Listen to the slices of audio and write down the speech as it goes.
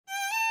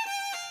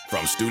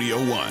From Studio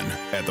One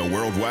at the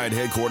worldwide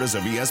headquarters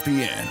of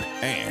ESPN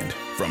and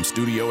from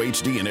Studio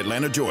HD in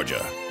Atlanta,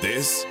 Georgia,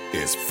 this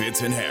is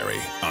Fitz and Harry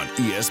on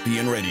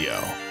ESPN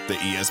Radio, the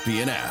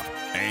ESPN app,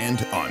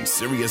 and on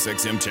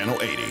SiriusXM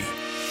Channel 80.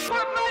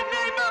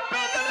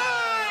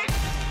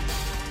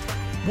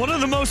 One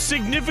of the most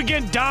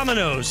significant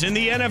dominoes in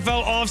the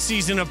NFL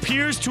offseason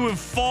appears to have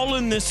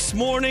fallen this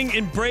morning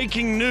in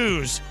breaking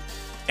news.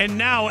 And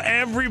now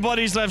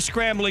everybody's left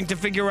scrambling to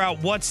figure out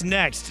what's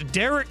next.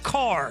 Derek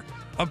Carr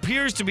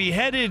appears to be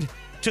headed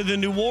to the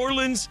New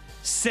Orleans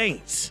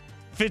Saints.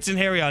 Fitz and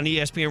Harry on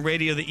ESPN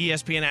Radio, the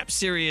ESPN app,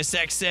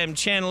 SiriusXM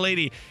Channel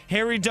 80.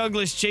 Harry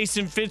Douglas,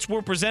 Jason Fitz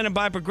were presented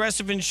by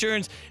Progressive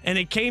Insurance, and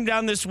it came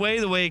down this way,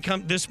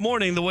 this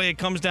morning, the way it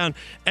comes down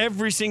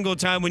every single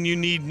time when you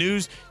need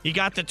news. You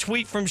got the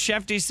tweet from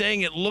Shefty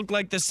saying it looked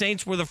like the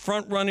Saints were the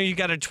front runner. You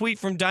got a tweet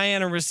from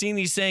Diana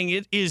Rossini saying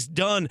it is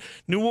done.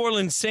 New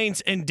Orleans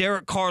Saints and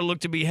Derek Carr look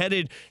to be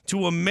headed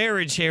to a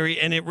marriage, Harry,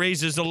 and it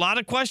raises a lot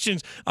of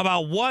questions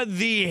about what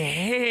the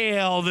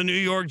hell the New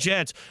York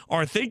Jets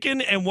are thinking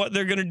and what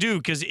they're going to do,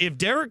 because if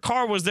Derek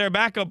Carr was their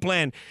backup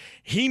plan,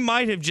 he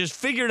might have just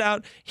figured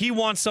out he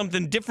wants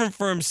something different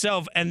for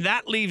himself, and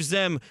that leaves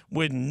them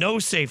with no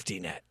safety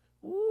net.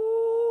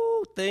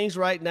 Ooh, things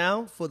right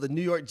now for the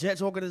New York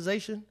Jets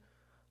organization,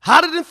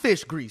 hotter than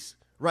fish grease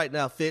right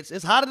now, Fitz.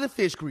 It's hotter than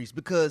fish grease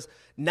because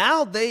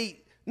now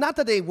not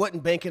that they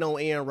wasn't banking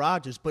on Aaron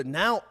Rodgers, but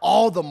now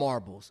all the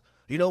marbles,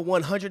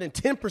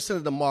 110%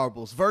 of the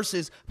marbles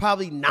versus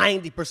probably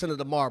 90% of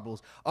the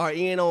marbles are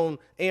in on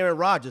Aaron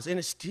Rodgers. And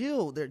it's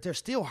still, there's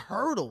still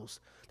hurdles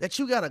that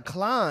you got to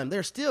climb.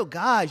 There's still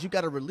guys you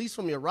got to release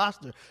from your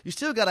roster. You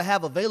still got to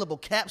have available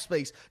cap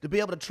space to be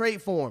able to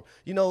trade for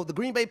them. The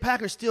Green Bay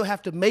Packers still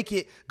have to make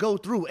it go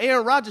through.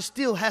 Aaron Rodgers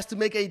still has to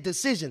make a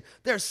decision.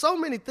 There's so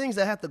many things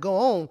that have to go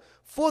on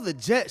for the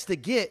Jets to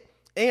get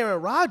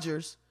Aaron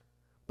Rodgers,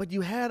 but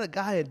you had a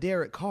guy in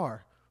Derek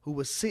Carr who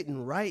was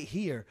sitting right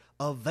here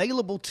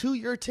available to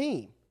your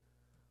team.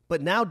 But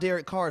now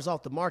Derek Carr is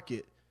off the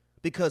market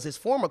because his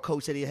former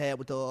coach that he had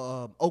with the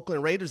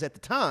Oakland Raiders at the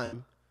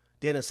time,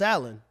 Dennis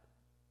Allen,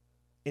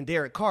 and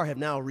Derek Carr have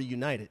now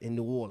reunited in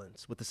New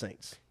Orleans with the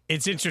Saints.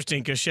 It's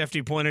interesting because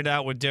Shefty pointed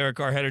out with Derek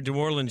Carr headed to New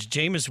Orleans,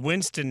 Jameis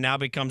Winston now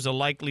becomes a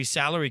likely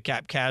salary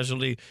cap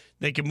casualty.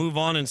 They could move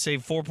on and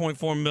save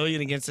 $4.4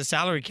 million against the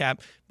salary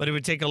cap, but it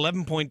would take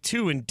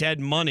 $11.2 in dead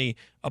money.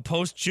 A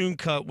post-June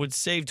cut would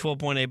save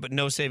 $12.8, but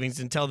no savings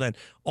until then.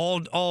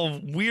 All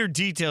weird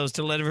details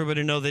to let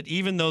everybody know that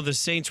even though the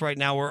Saints right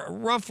now are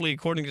roughly,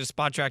 according to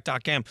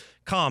SpotTrack.com,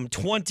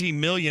 $20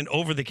 million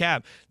over the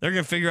cap, they're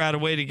going to figure out a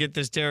way to get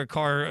this Derek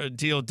Carr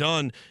deal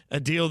done, a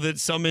deal that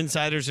some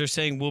insiders are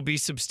saying will be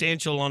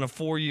substantial on a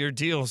 4-year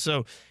deal.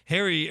 So,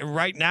 Harry,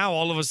 right now,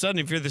 all of a sudden,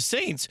 if you're the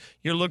Saints,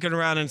 you're looking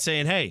around and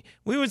saying, hey,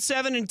 we went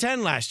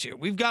 7-10 last year.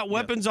 We've got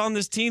weapons on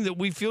this team that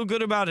we feel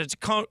good about. It's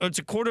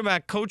a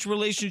quarterback-coach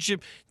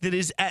relationship that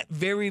is at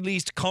very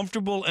least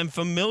comfortable and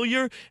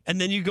familiar, and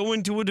then you go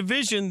into a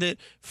division that,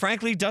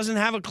 frankly, doesn't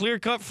have a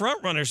clear-cut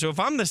front runner. So if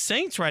I'm the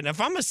Saints right now,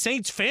 if I'm a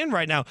Saints fan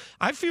right now,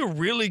 I feel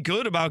really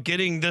good about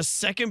getting the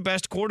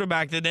second-best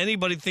quarterback that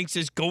anybody thinks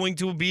is going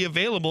to be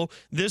available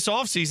this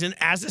offseason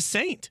as a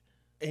Saint.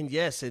 And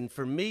yes, and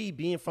for me,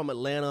 being from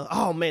Atlanta,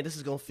 oh, man, this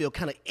is going to feel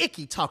kind of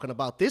icky talking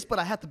about this, but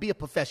I have to be a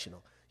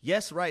professional.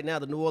 Yes, right now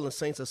the New Orleans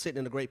Saints are sitting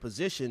in a great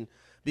position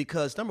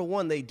because, number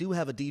one, they do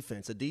have a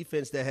defense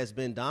that has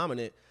been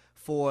dominant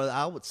for,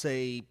 I would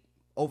say,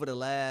 over the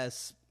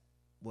last,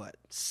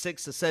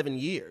 6 or 7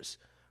 years,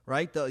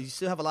 right? You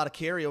still have a lot of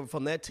carryover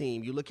from that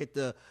team. You look at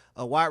the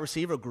wide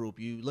receiver group.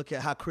 You look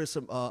at how Chris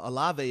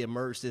Olave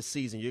emerged this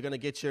season. You're going to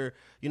get your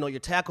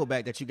tackle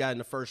back that you got in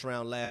the first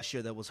round last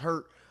year that was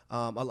hurt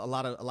a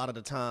lot of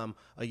the time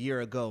a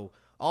year ago.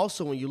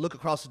 Also, when you look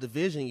across the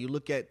division, you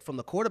look at, from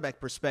the quarterback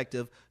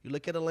perspective, you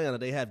look at Atlanta,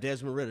 they have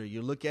Desmond Ridder.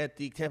 You look at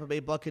the Tampa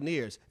Bay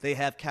Buccaneers, they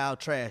have Kyle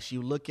Trask.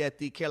 You look at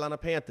the Carolina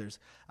Panthers,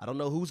 I don't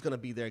know who's going to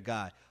be their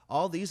guy.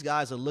 All these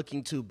guys are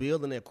looking to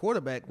build in their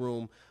quarterback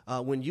room.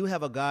 When you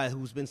have a guy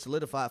who's been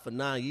solidified for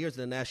 9 years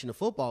in the National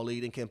Football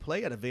League and can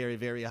play at a very,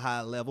 very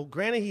high level,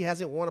 granted he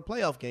hasn't won a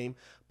playoff game,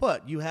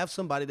 but you have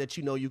somebody that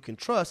you can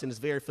trust and is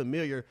very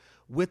familiar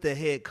with the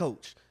head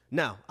coach.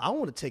 Now, I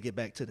want to take it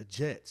back to the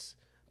Jets.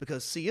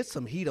 Because, see, it's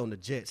some heat on the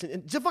Jets.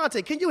 And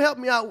Javante, can you help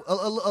me out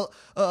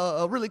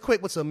really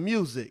quick with some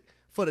music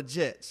for the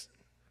Jets?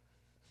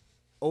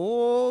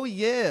 Oh,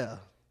 yeah.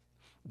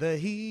 The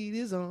heat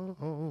is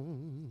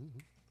on.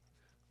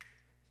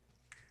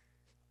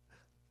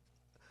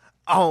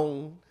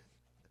 On.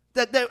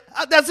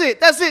 That's it.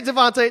 That's it,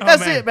 Javante.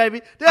 That's it,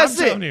 baby. That's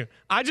it. I'm telling you,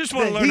 I just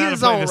want to learn how to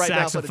play the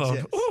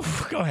saxophone.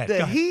 Oof, go ahead.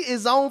 The heat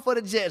is on for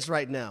the Jets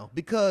right now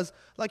because,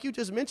 like you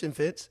just mentioned,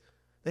 Fitz,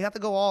 they have to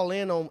go all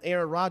in on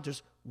Aaron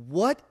Rodgers.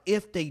 What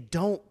if they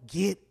don't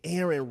get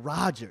Aaron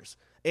Rodgers?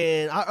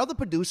 And our other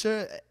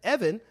producer,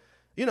 Evan,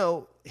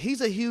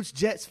 he's a huge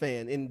Jets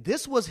fan, and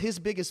this was his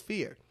biggest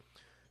fear,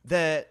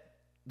 that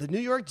the New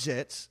York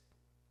Jets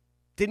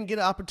didn't get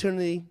an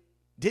opportunity,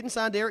 didn't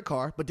sign Derek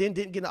Carr, but then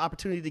didn't get an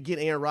opportunity to get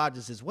Aaron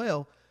Rodgers as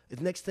well.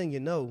 The next thing you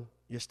know,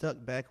 You're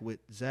stuck back with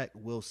Zach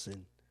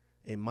Wilson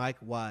and Mike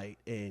White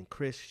and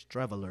Chris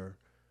Streveler.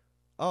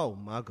 Oh,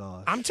 my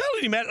gosh. I'm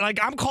telling you, man, like,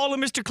 I'm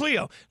calling Mr.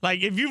 Cleo. Like,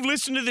 if you've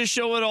listened to this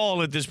show at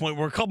all at this point,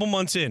 we're a couple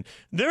months in,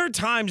 there are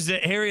times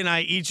that Harry and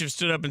I each have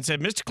stood up and said,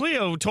 Mr.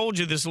 Cleo told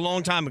you this a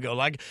long time ago.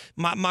 Like,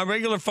 my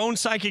regular phone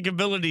psychic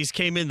abilities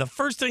came in. The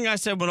first thing I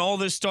said when all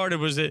this started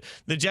was that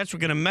the Jets were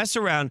going to mess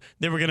around.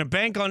 They were going to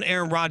bank on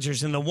Aaron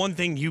Rodgers, and the one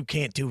thing you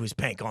can't do is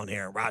bank on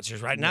Aaron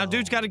Rodgers right now.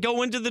 Dude's got to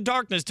go into the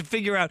darkness to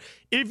figure out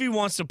if he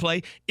wants to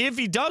play. If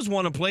he does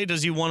want to play,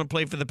 does he want to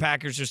play for the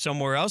Packers or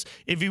somewhere else?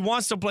 If he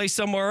wants to play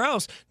somewhere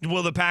else,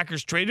 will the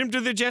Packers trade him to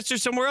the Jets or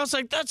somewhere else?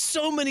 Like, that's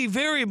so many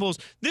variables.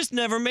 This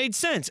never made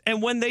sense.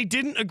 And when they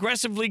didn't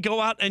aggressively go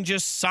out and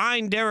just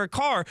sign Derek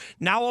Carr,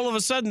 now all of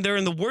a sudden they're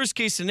in the worst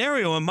case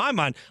scenario in my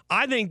mind.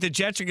 I think the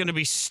Jets are going to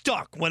be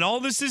stuck. When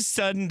all this is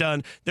said and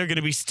done, they're going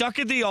to be stuck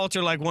at the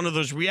altar like one of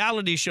those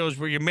reality shows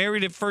where you're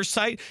married at first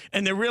sight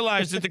and they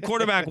realize that the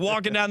quarterback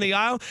walking down the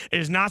aisle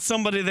is not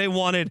somebody they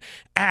wanted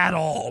at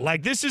all.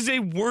 Like, this is a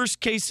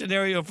worst case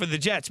scenario for the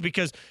Jets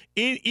because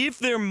if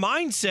their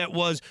mindset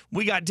was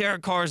we got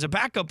Derek Carr as a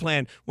backup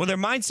plan, well, their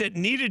mindset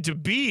needed to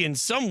be in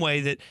some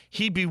way that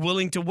he'd be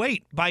willing to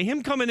wait. By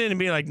him coming in and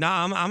being like,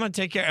 nah, I'm going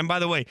to take care. And by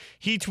the way,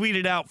 he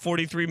tweeted out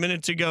 43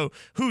 minutes ago,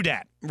 who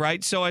dat?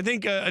 Right? So I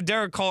think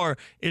Derek Carr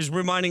is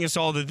reminding us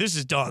all that this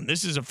is done.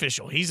 This is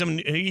official. He's a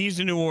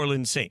New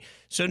Orleans Saint.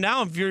 So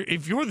now if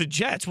you're the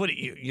Jets, what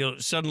you're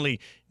suddenly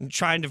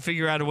trying to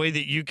figure out a way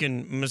that you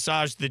can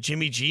massage the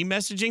Jimmy G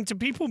messaging to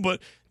people, but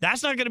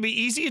that's not going to be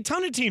easy. A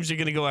ton of teams are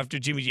going to go after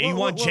Jimmy G. You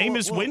want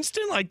Jameis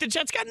Winston? Like, the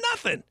Jets got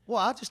nothing. Well,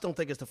 I just don't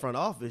think it's the front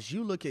office.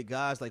 You look at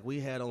guys like we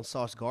had on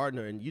Sauce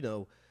Gardner, and, you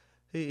know,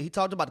 he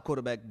talked about the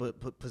quarterback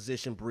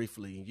position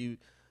briefly.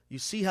 You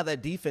see how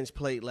that defense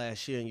played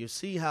last year, and you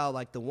see how,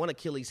 like, the one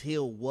Achilles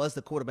heel was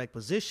the quarterback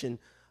position,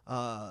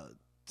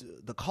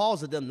 the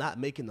cause of them not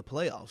making the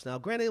playoffs. Now,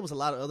 granted, it was a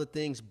lot of other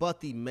things, but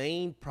the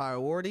main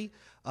priority,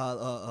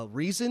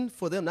 reason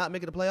for them not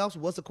making the playoffs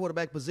was the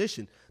quarterback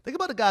position. Think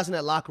about the guys in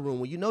that locker room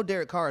when you know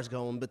Derek Carr is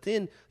going, but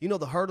then you know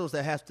the hurdles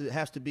that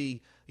has to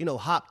be, you know,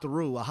 hopped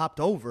through or hopped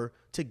over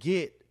to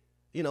get,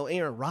 you know,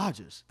 Aaron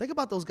Rodgers. Think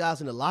about those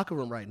guys in the locker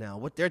room right now,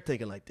 what they're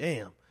thinking, like,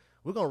 damn,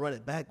 we're going to run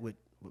it back with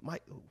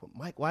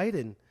Mike White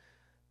and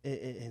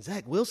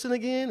Zach Wilson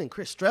again and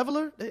Chris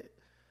Streveler.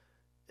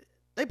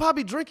 They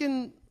probably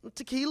drinking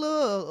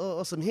tequila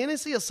or some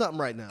Hennessy or something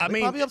right now.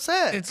 They're probably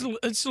upset. It's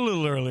a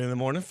little early in the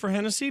morning for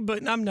Hennessy,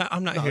 but I'm not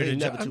here to.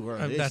 It's never too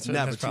early. It's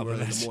never too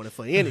early in the morning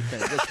for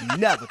anything. It's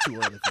never too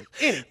early for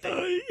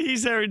anything.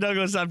 He's Harry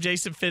Douglas. I'm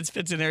Jason Fitz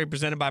and Harry,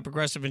 presented by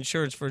Progressive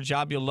Insurance. For a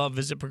job you'll love,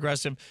 visit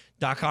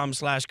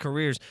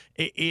progressive.com/careers.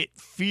 It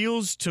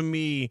feels to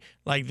me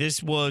like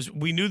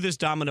we knew this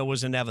domino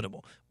was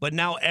inevitable, but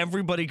now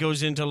everybody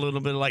goes into a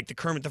little bit like the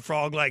Kermit the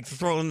Frog, like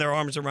throwing their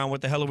arms around.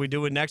 What the hell are we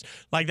doing next?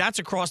 Like, that's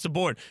across the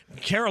board.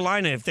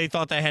 Carolina, if they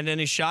thought they had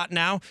any shot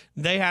now,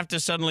 they have to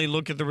suddenly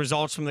look at the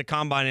results from the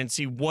combine and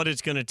see what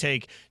it's going to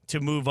take to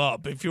move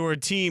up. If you're a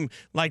team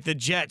like the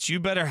Jets, you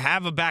better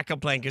have a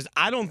backup plan, because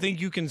I don't think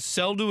you can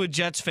sell to a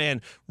Jets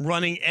fan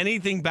running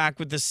anything back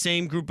with the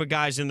same group of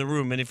guys in the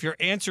room. And if your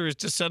answer is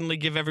to suddenly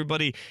give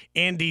everybody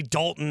Andy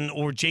Dalton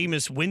or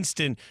Jameis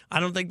Winston, I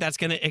don't think that's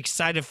going to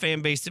excite a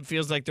fan base that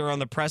feels like they're on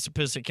the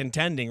precipice of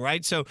contending,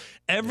 right? So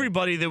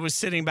everybody that was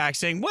sitting back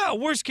saying, well,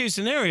 worst case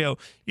scenario,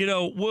 you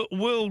know,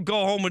 we'll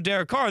go home with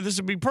Derek Carr, this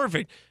would be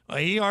perfect.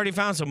 He already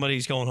found somebody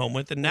he's going home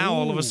with, and now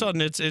all of a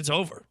sudden it's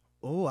over.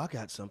 Oh, I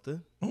got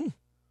something.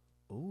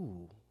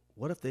 Ooh,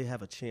 what if they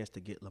have a chance to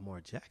get Lamar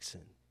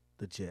Jackson,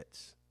 the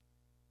Jets?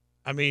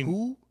 I mean,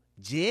 who?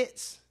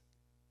 Jets?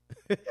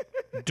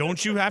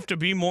 Don't you have to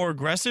be more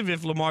aggressive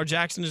if Lamar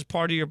Jackson is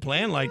part of your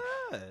plan? Like,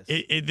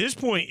 yes. At this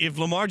point, if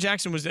Lamar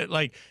Jackson was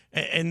like,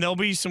 and there'll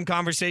be some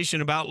conversation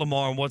about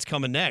Lamar and what's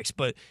coming next,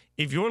 but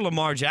if you're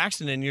Lamar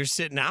Jackson and you're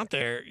sitting out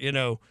there, you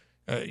know,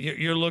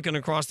 you're looking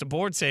across the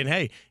board saying,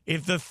 hey,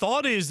 if the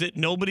thought is that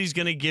nobody's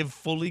going to give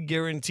fully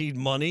guaranteed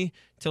money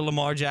to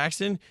Lamar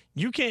Jackson,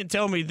 you can't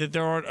tell me that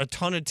there aren't a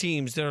ton of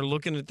teams that are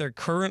looking at their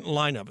current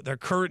lineup, their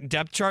current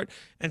depth chart,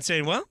 and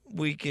saying, well,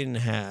 we can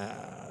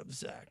have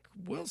Zach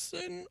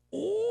Wilson,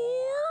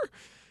 or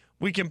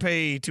we can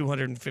pay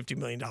 $250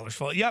 million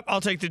for it. Yep,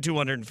 I'll take the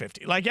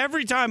 $250. Like,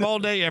 every time, all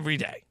day, every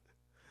day.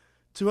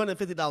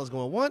 $250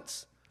 going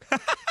once,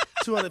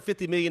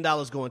 $250 million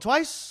going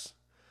twice.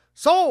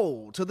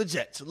 Sold to the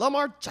Jets,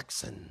 Lamar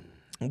Jackson.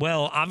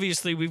 Well,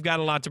 obviously, we've got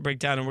a lot to break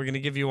down, and we're going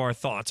to give you our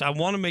thoughts. I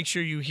want to make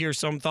sure you hear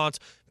some thoughts.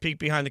 Peek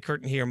behind the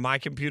curtain here. My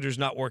computer's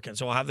not working,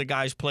 so I'll have the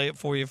guys play it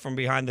for you from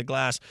behind the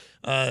glass.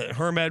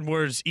 Herm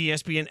Edwards,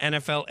 ESPN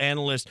NFL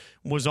analyst,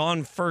 was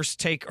on First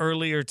Take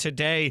earlier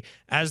today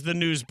as the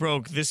news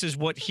broke. This is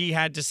what he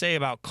had to say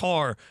about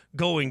Carr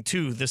going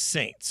to the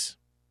Saints.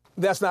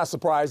 That's not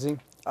surprising.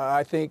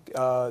 I think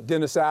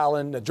Dennis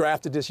Allen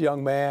drafted this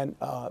young man.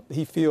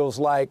 He feels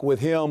like with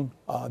him,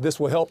 this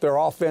will help their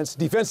offense.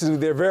 Defensively,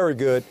 they're very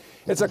good.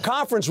 It's a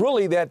conference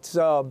really that's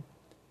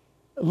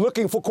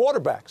looking for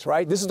quarterbacks,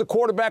 right? This is the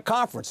quarterback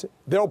conference.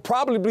 There'll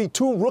probably be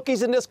 2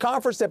 rookies in this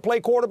conference that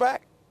play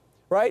quarterback,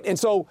 right? And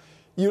so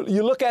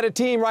You look at a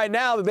team right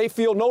now that they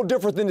feel no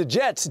different than the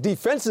Jets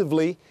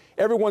defensively.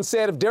 Everyone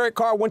said if Derek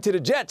Carr went to the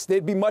Jets,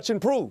 they'd be much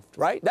improved,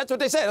 right? That's what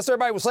they said. That's what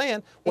everybody was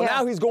saying. Well,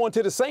 now he's going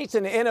to the Saints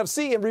in the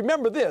NFC. And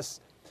remember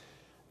this,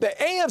 the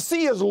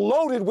AFC is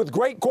loaded with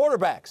great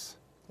quarterbacks.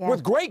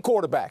 With great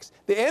quarterbacks.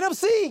 The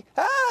NFC,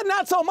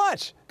 not so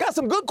much. Got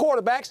some good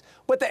quarterbacks,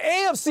 but the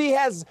AFC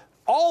has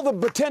all the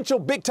potential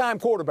big-time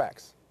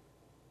quarterbacks.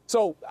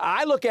 So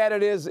I look at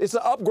it as it's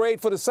an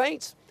upgrade for the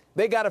Saints.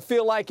 They got to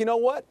feel like, you know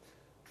what?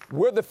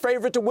 We're the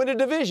favorite to win the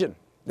division.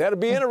 That'll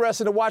be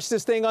interesting to watch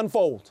this thing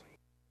unfold.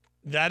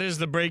 That is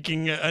the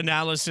breaking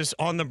analysis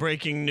on the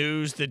breaking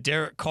news that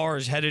Derek Carr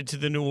is headed to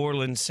the New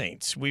Orleans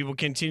Saints. We will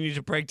continue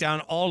to break down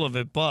all of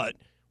it, but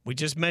we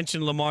just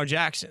mentioned Lamar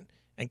Jackson.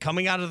 And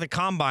coming out of the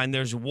combine,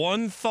 there's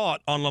one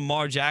thought on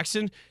Lamar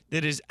Jackson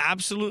that is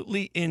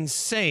absolutely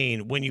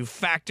insane when you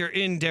factor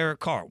in Derek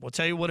Carr. We'll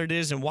tell you what it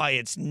is and why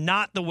it's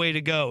not the way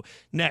to go.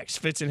 Next,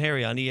 Fitz and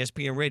Harry on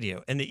ESPN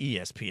Radio and the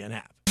ESPN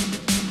app.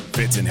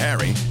 Fitz and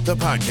Harry, the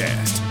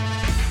podcast.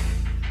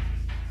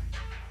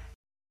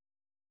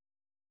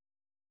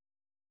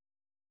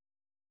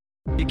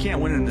 You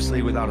can't win in this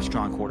league without a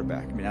strong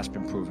quarterback. I mean, that's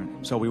been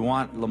proven. So we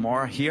want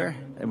Lamar here,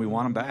 and we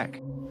want him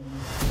back.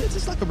 It's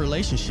just like a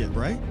relationship,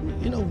 right?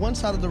 You know, one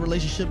side of the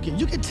relationship,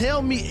 you can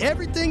tell me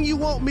everything you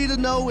want me to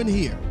know and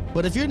hear.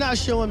 But if you're not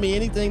showing me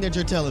anything that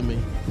you're telling me,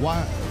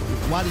 why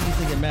do you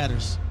think it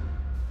matters?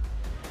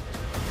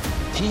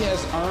 He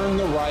has earned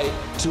the right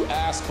to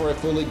ask for a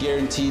fully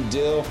guaranteed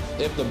deal.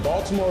 If the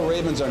Baltimore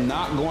Ravens are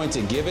not going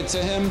to give it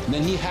to him,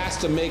 then he has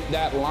to make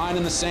that line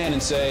in the sand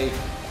and say,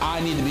 I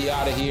need to be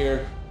out of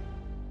here.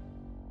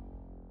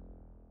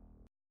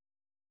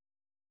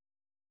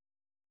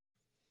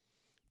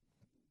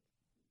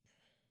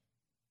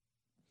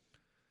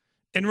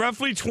 In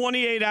roughly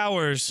 28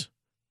 hours,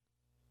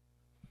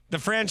 the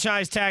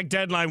franchise tag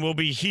deadline will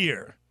be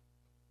here.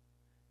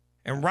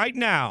 And right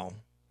now,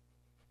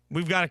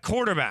 we've got a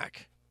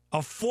quarterback,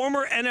 a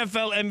former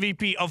NFL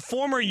MVP, a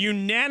former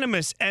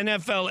unanimous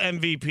NFL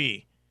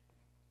MVP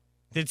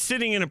that's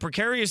sitting in a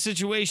precarious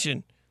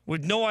situation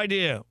with no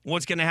idea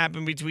what's going to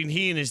happen between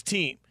he and his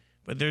team.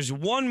 But there's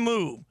one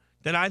move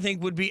that I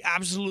think would be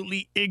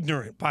absolutely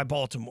ignorant by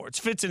Baltimore. It's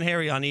Fitz and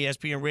Harry on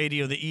ESPN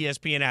Radio, the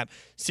ESPN app,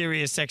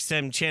 Sirius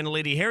XM Channel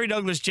 80. Harry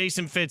Douglas,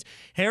 Jason Fitz.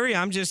 Harry,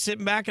 I'm just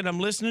sitting back and I'm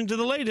listening to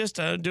the latest,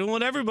 doing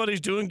what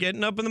everybody's doing,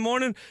 getting up in the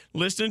morning,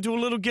 listening to a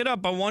little Get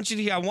Up. I want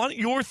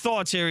your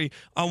thoughts, Harry,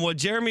 on what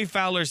Jeremy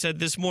Fowler said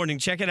this morning.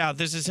 Check it out.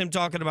 This is him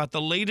talking about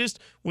the latest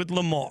with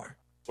Lamar.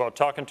 Well,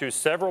 talking to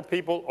several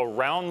people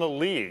around the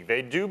league,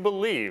 they do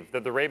believe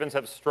that the Ravens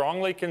have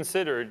strongly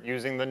considered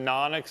using the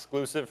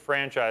non-exclusive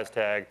franchise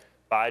tag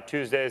by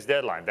Tuesday's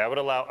deadline. That would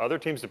allow other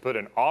teams to put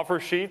in offer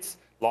sheets,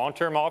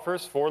 long-term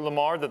offers for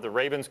Lamar that the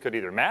Ravens could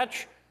either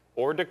match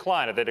or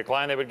decline. If they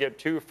decline, they would get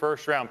 2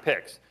 first-round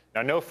picks.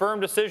 Now, no firm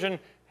decision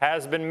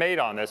has been made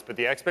on this, but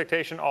the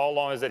expectation all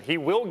along is that he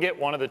will get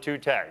one of the 2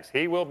 tags.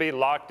 He will be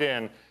locked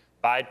in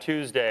by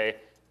Tuesday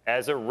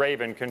as a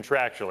Raven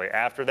contractually.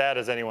 After that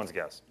is anyone's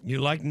guess.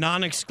 You like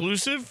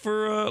non-exclusive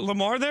for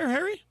Lamar there,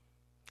 Harry?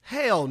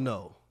 Hell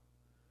no.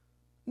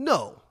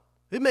 No.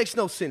 It makes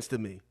no sense to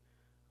me.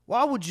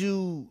 Why would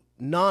you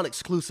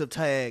non-exclusive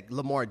tag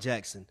Lamar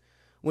Jackson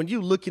when you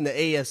look in the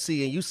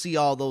AFC and you see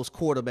all those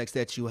quarterbacks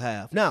that you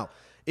have? Now,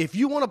 if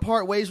you want to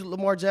part ways with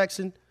Lamar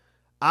Jackson,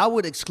 I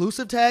would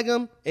exclusive tag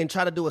him and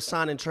try to do a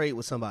sign and trade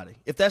with somebody,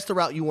 if that's the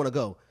route you want to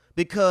go.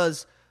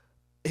 Because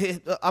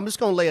I'm just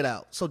going to lay it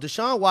out. So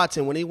Deshaun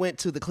Watson, when he went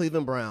to the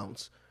Cleveland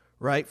Browns,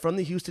 right, from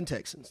the Houston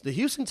Texans, the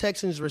Houston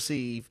Texans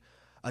received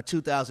a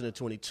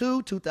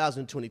 2022,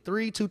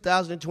 2023,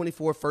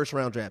 2024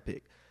 first-round draft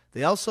pick.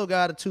 They also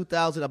got a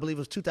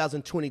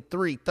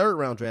 2023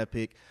 third-round draft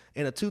pick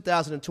and a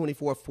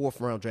 2024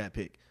 fourth-round draft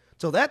pick.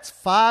 So that's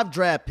 5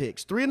 draft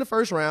picks, 3 in the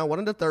first round, 1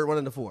 in the third, 1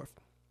 in the fourth.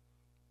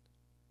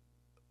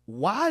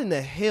 Why in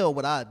the hell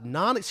would I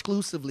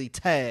non-exclusively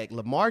tag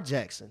Lamar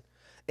Jackson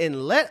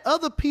and let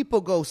other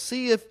people go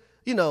see if,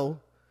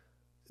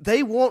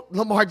 they want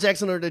Lamar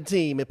Jackson on their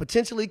team and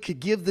potentially could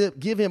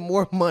give him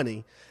more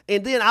money,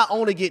 and then I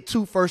only get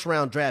 2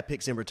 first-round draft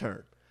picks in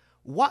return?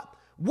 What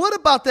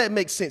about that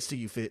makes sense to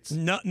you, Fitz?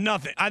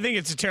 Nothing. I think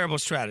it's a terrible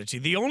strategy.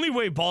 The only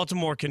way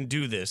Baltimore can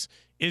do this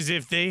is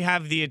if they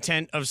have the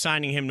intent of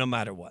signing him no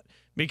matter what.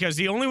 Because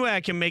the only way I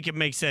can make it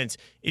make sense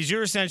is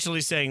you're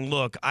essentially saying,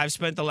 look, I've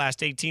spent the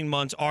last 18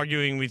 months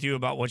arguing with you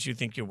about what you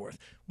think you're worth.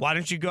 Why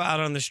don't you go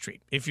out on the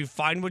street? If you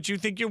find what you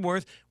think you're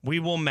worth, we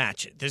will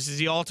match it. This is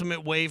the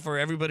ultimate way for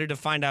everybody to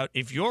find out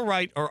if you're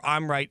right or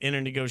I'm right in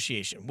a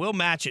negotiation. We'll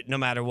match it no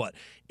matter what.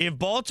 If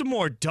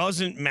Baltimore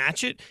doesn't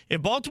match it,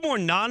 if Baltimore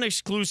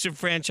non-exclusive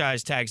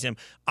franchise tags him,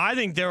 I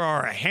think there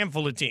are a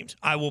handful of teams.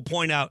 I will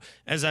point out,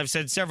 as I've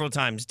said several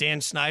times,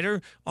 Dan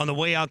Snyder on the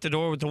way out the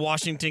door with the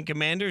Washington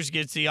Commanders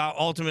gets the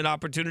ultimate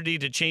opportunity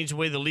to change the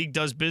way the league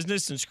does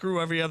business and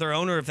screw every other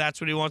owner if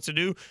that's what he wants to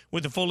do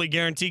with a fully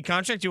guaranteed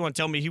contract. You want to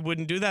tell me he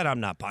wouldn't do that, I'm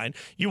not buying.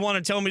 You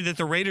want to tell me that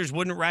the Raiders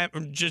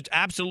wouldn't just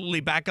absolutely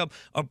back up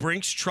a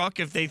Brinks truck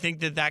if they think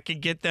that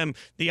could get them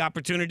the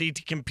opportunity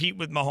to compete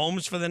with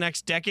Mahomes for the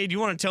next decade? You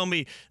want to tell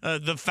me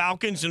the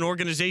Falcons, an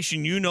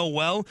organization you know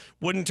well,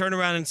 wouldn't turn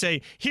around and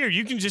say, here,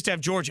 you can just have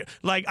Georgia.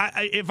 Like,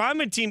 if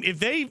I'm a team, if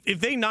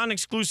they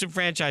non-exclusive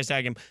franchise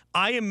tag him,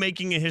 I am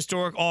making a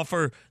historic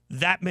offer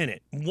that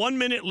minute. 1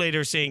 minute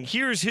later saying,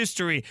 here's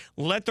history,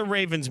 let the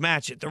Ravens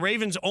match it. The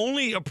Ravens'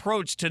 only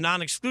approach to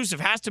non-exclusive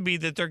has to be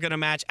that they're going to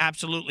match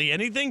absolutely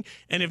anything,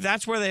 and if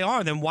that's where they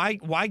are, then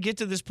why get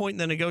to this point in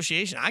the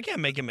negotiation? I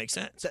can't make it make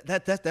sense.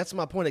 That's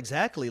my point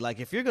exactly.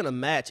 Like, if you're going to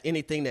match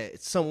anything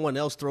that someone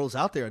else throws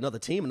out there, another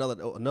team,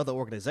 another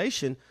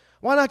organization,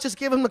 why not just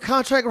give him the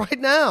contract right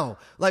now?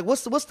 Like,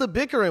 what's the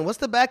bickering? What's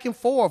the back and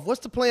forth? What's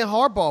the playing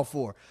hardball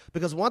for?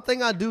 Because one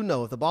thing I do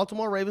know, if the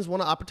Baltimore Ravens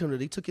want an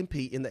opportunity to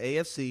compete in the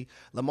AFC,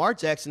 Lamar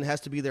Jackson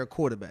has to be their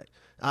quarterback.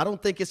 I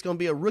don't think it's going to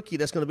be a rookie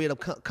that's going to be able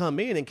to come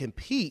in and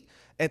compete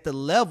at the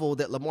level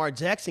that Lamar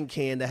Jackson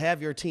can to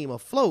have your team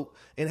afloat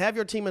and have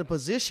your team in a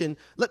position.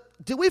 Look,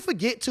 did we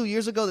forget 2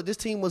 years ago that this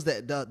team was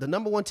the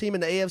number one team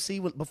in the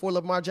AFC before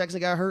Lamar Jackson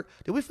got hurt?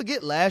 Did we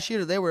forget last year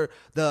that they were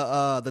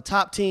the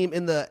top team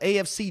in the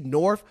AFC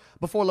North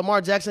before Lamar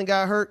Jackson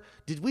got hurt?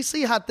 Did we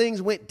see how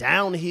things went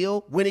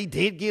downhill when he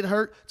did get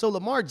hurt? So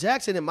Lamar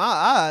Jackson, in my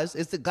eyes,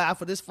 is the guy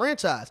for this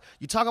franchise.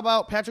 You talk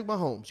about Patrick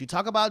Mahomes. You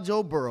talk about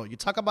Joe Burrow. You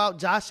talk about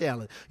Josh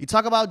Allen. You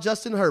talk about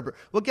Justin Herbert.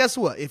 Well, guess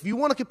what? If you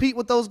want to compete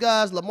with those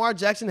guys, Lamar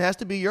Jackson has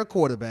to be your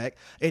quarterback.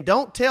 And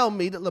don't tell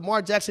me that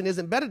Lamar Jackson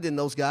isn't better than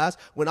those guys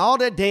when all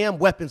their damn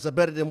weapons are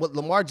better than what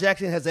Lamar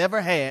Jackson has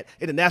ever had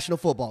in the National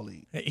Football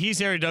League. He's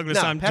Harry Douglas.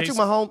 Now, Patrick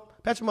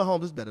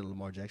Mahomes is better than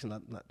Lamar Jackson. I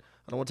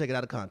don't want to take it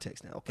out of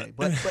context now, okay?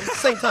 But at the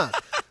same time,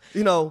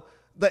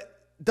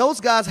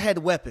 those guys had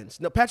weapons.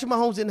 Now, Patrick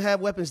Mahomes didn't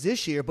have weapons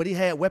this year, but he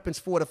had weapons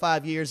 4 to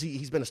 5 years.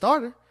 He's been a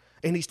starter,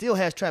 and he still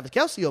has Travis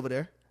Kelce over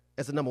there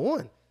as the number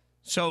one.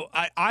 So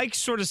I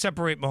sort of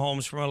separate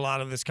Mahomes from a lot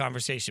of this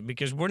conversation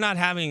because we're not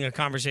having a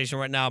conversation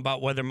right now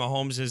about whether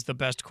Mahomes is the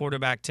best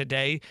quarterback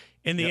today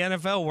in the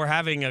NFL. We're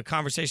having a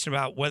conversation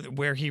about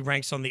where he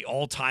ranks on the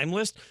all-time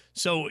list.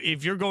 So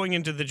if you're going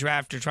into the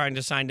draft or trying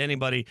to sign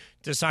anybody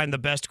to sign the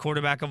best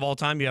quarterback of all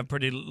time, you have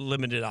pretty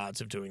limited odds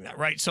of doing that,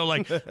 right? So,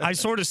 like, I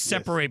sort of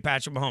separate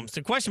Patrick Mahomes.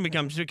 The question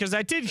becomes, because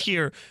I did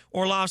hear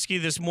Orlovsky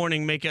this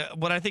morning make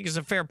what I think is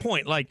a fair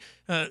point. Like,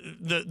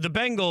 the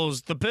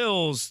Bengals, the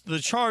Bills, the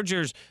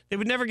Chargers, they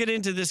would never get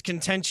into this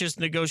contentious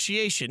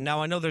negotiation.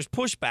 Now, I know there's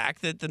pushback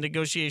that the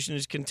negotiation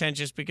is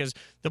contentious because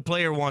the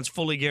player wants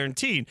fully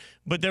guaranteed.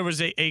 But there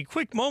was a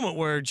quick moment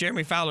where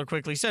Jeremy Fowler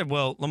quickly said,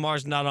 well,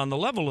 Lamar's not on the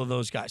level of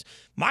those guys.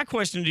 My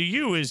question to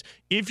you is,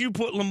 if you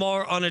put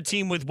Lamar on a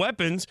team with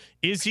weapons,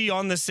 is he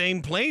on the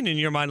same plane in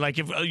your mind? Like,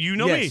 if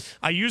me,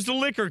 I use the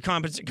liquor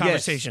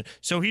conversation. Yes.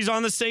 So he's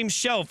on the same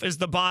shelf as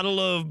the bottle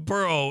of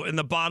Burrow and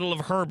the bottle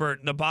of Herbert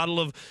and the bottle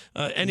of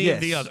any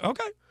of the other.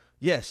 Okay.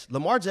 Yes,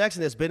 Lamar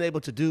Jackson has been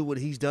able to do what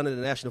he's done in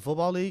the National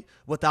Football League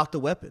without the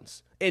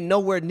weapons, and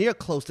nowhere near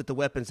close to the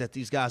weapons that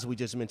these guys we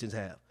just mentioned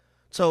have.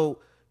 So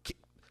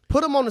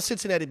put him on the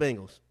Cincinnati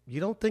Bengals.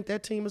 You don't think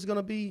that team is going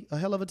to be a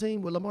hell of a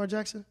team with Lamar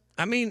Jackson?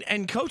 I mean,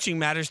 and coaching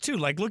matters too.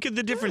 Like, look at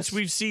the difference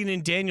we've seen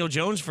in Daniel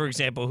Jones, for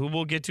example, who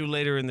we'll get to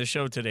later in the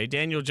show today.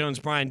 Daniel Jones,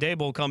 Brian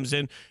Daboll comes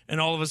in,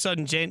 and all of a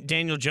sudden,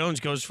 Daniel Jones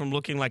goes from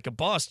looking like a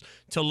bust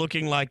to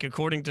looking like,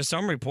 according to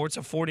some reports,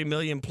 a $40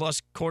 million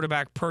plus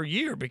quarterback per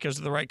year because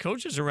of the right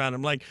coaches around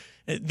him. Like,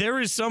 there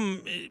is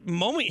some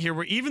moment here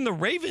where even the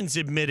Ravens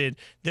admitted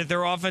that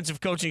their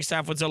offensive coaching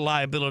staff was a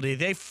liability.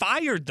 They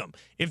fired them.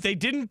 If they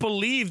didn't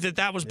believe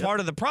that was part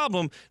of the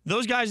problem,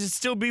 those guys would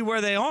still be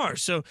where they are.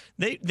 So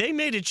they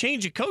made a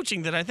change of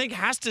coaching that I think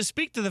has to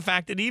speak to the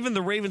fact that even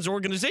the Ravens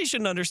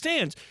organization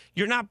understands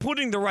you're not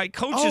putting the right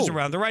coaches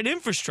around, the right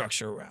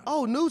infrastructure around.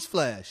 Oh,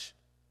 newsflash.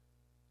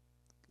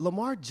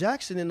 Lamar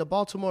Jackson and the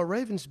Baltimore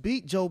Ravens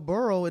beat Joe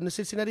Burrow and the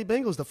Cincinnati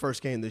Bengals the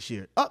first game this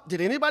year.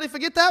 Did anybody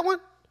forget that one?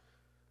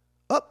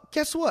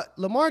 Guess what?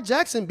 Lamar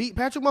Jackson beat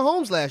Patrick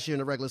Mahomes last year in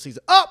the regular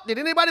season. Did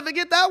anybody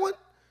forget that one?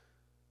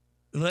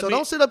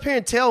 Don't sit up here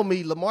and tell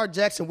me Lamar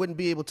Jackson wouldn't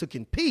be able to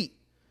compete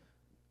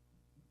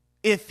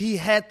if he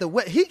had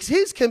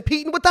he's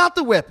competing without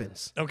the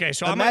weapons. Okay,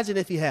 so imagine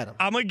if he had them.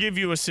 I'm gonna give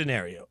you a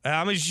scenario.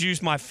 I'm gonna just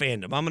use my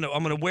fandom.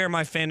 I'm gonna wear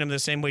my fandom the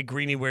same way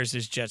Greeny wears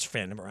his Jets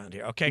fandom around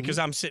here. Okay, because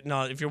I'm sitting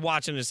on. If you're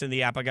watching this in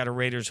the app, I got a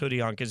Raiders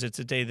hoodie on because it's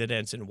a day that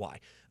ends in Y.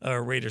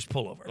 Raiders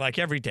pullover. Like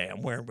every day,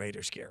 I'm wearing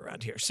Raiders gear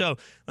around here. So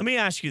let me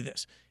ask you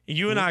this: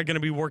 you and I are gonna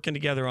be working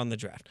together on the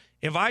draft.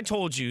 If I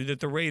told you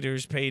that the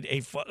Raiders paid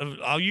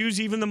I'll use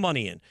even the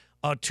money in.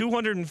 A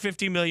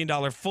 $250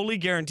 million fully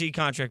guaranteed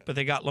contract, but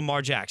they got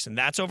Lamar Jackson.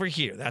 That's over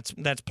here.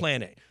 That's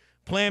plan A.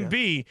 Plan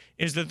B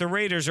is that the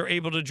Raiders are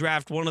able to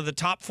draft one of the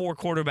top 4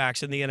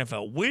 quarterbacks in the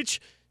NFL. Which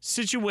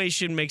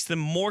situation makes them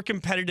more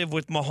competitive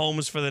with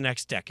Mahomes for the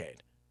next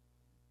decade?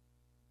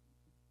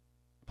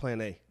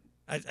 Plan A.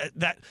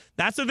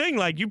 That's the thing.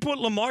 Like, you put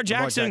Lamar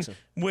Jackson.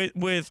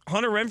 With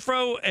Hunter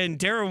Renfrow and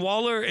Darren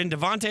Waller and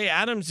Devontae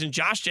Adams and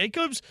Josh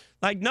Jacobs,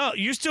 like, no,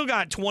 you still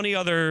got 20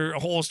 other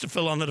holes to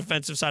fill on the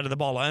defensive side of the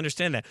ball. I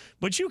understand that.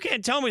 But you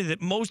can't tell me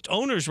that most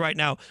owners right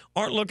now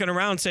aren't looking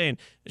around saying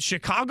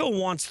Chicago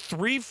wants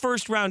 3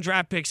 first-round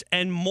draft picks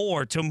and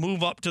more to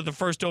move up to the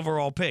first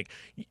overall pick.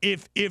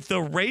 If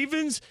the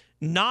Ravens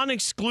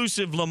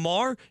non-exclusive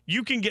Lamar,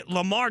 you can get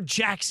Lamar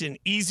Jackson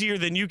easier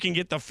than you can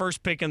get the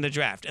first pick in the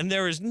draft. And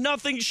there is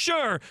nothing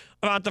sure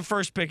about the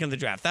first pick in the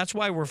draft. That's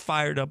why we're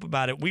fired up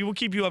about it. We will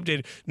keep you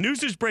updated.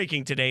 News is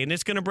breaking today, and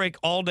it's going to break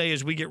all day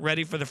as we get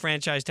ready for the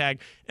franchise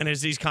tag and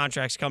as these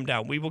contracts come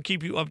down. We will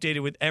keep you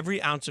updated with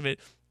every ounce of it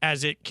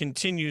as it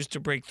continues to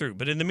break through.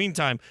 But in the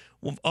meantime,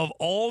 of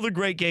all the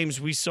great games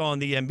we saw in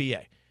the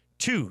NBA,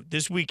 2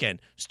 this weekend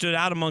stood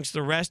out amongst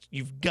the rest.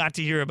 You've got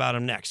to hear about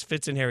them next.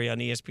 Fitz and Harry on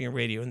ESPN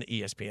Radio and the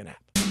ESPN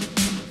app.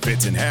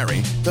 Fitz and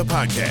Harry, the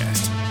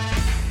podcast.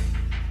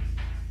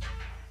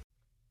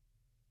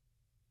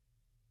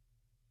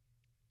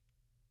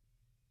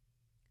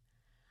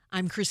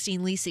 I'm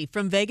Christine Lisi.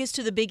 From Vegas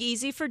to the Big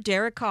Easy for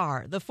Derek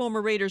Carr. The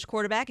former Raiders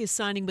quarterback is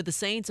signing with the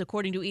Saints,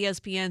 according to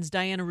ESPN's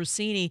Diana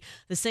Rossini.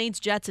 The Saints,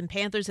 Jets, and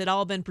Panthers had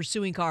all been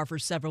pursuing Carr for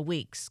several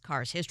weeks.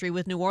 Carr's history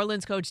with New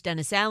Orleans coach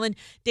Dennis Allen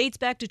dates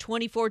back to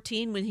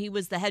 2014 when he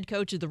was the head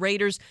coach of the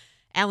Raiders.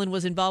 Allen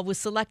was involved with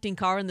selecting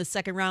Carr in the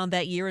second round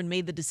that year and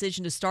made the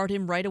decision to start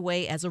him right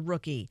away as a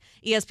rookie.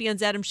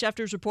 ESPN's Adam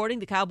Schefter is reporting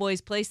the Cowboys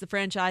placed the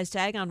franchise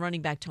tag on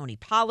running back Tony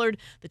Pollard,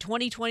 the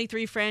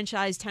 2023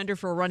 franchise tender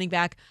for a running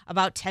back,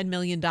 about $10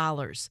 million.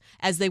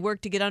 As they work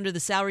to get under the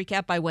salary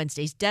cap by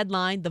Wednesday's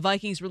deadline, the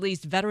Vikings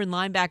released veteran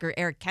linebacker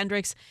Eric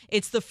Kendricks.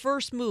 It's the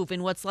first move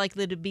in what's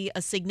likely to be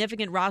a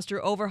significant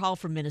roster overhaul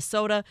for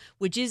Minnesota,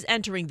 which is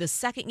entering the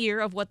second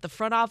year of what the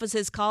front office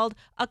has called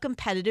a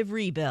competitive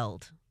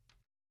rebuild.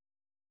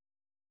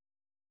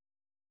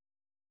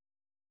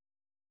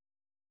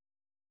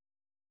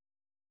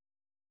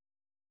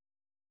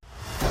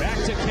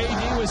 To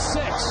KD with 6.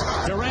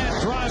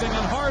 Durant driving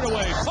and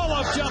Hardaway.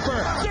 Pull-up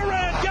jumper.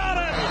 Durant got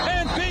it!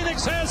 And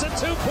Phoenix has a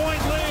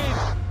 2-point lead.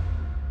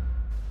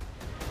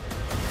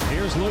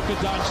 Here's Luka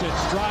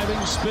Doncic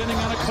driving, spinning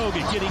on a Kobe.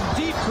 Getting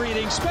deep,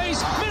 creating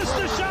space. Missed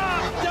the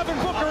shot! Devin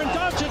Booker and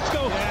Doncic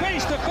go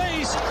face to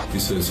face. You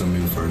said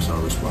something first,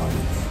 I'll respond.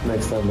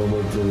 Next time, don't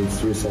wait till it's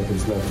 3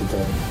 seconds left to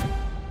time.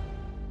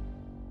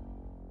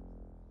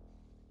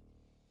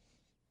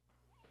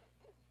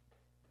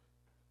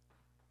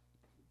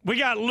 We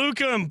got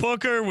Luka and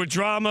Booker with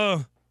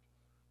drama.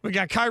 We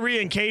got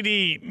Kyrie and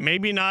KD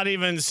maybe not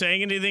even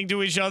saying anything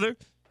to each other.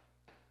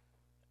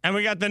 And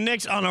we got the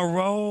Knicks on a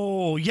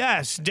roll.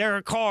 Yes,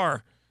 Derek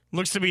Carr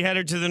looks to be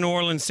headed to the New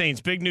Orleans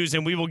Saints. Big news,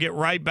 and we will get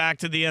right back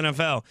to the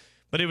NFL.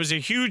 But it was a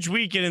huge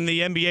weekend in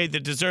the NBA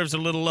that deserves a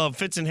little love.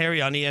 Fitz and Harry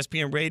on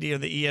ESPN Radio,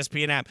 the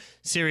ESPN app,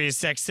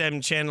 Sirius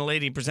XM Channel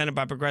 80, presented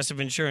by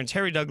Progressive Insurance.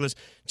 Harry Douglas,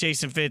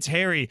 Jason Fitz.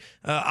 Harry,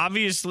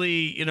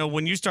 obviously, you know,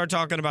 when you start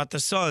talking about the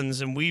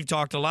Suns, and we've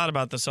talked a lot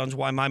about the Suns,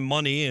 why my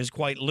money is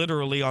quite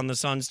literally on the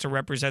Suns to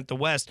represent the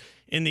West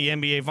in the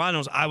NBA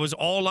Finals, I was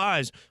all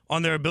eyes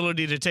on their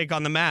ability to take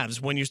on the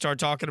Mavs. When you start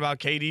talking about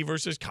KD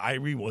versus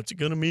Kyrie, what's it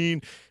going to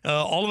mean?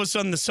 All of a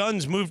sudden, the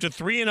Suns moved to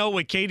 3-0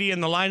 with KD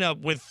in the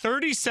lineup with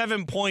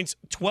 37 points,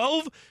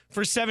 12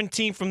 for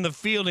 17 from the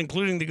field,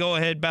 including the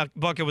go-ahead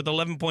bucket with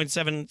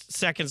 11.7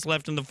 seconds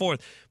left in the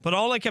fourth. But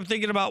all I kept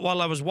thinking about while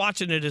I was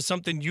watching it is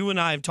something you and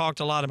I have talked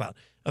a lot about: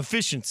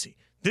 efficiency.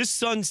 This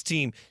Suns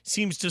team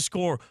seems to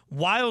score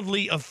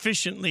wildly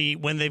efficiently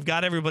when they've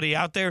got everybody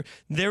out there.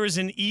 There is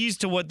an ease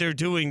to what they're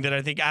doing that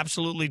I think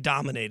absolutely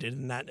dominated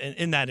in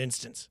that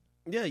instance.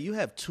 Yeah, you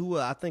have two,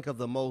 I think, of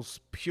the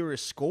most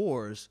purest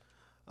scorers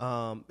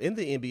in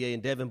the NBA,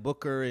 and Devin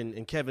Booker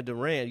and Kevin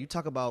Durant. You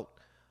talk about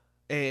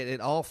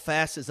at all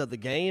facets of the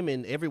game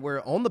and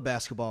everywhere on the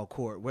basketball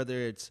court, whether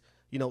it's,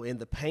 you know, in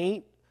the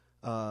paint,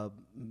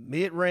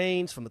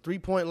 mid-range, from the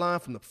three-point line,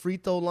 from the free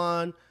throw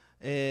line.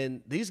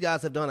 And these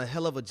guys have done a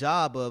hell of a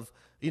job of,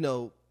 you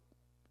know,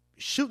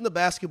 shooting the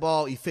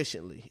basketball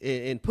efficiently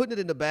and putting it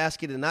in the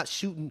basket and not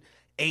shooting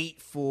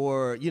 8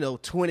 for,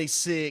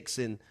 26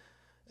 and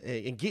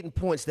getting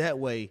points that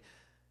way.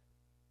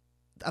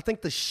 I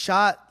think the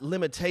shot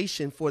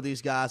limitation for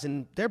these guys,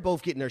 and they're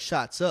both getting their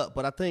shots up,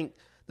 but I think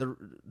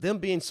them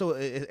being so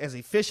as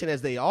efficient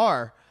as they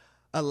are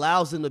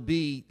allows them to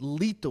be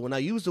lethal. And I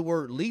use the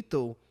word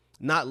lethal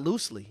not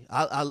loosely.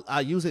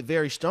 I use it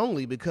very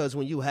strongly, because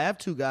when you have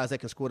two guys that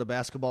can score the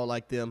basketball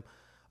like them,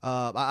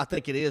 I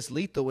think it is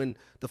lethal. And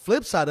the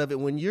flip side of it,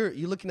 when you're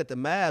looking at the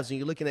Mavs and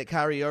you're looking at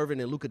Kyrie Irving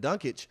and Luka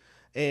Doncic,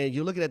 and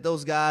you're looking at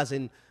those guys,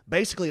 and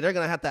basically they're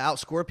going to have to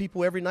outscore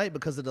people every night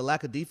because of the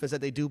lack of defense that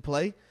they do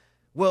play.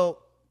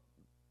 Well,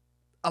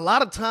 a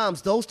lot of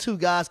times those two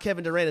guys,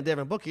 Kevin Durant and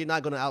Devin Booker, you're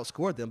not going to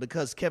outscore them,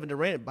 because Kevin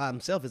Durant by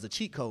himself is a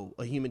cheat code,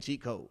 a human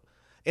cheat code.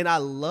 And I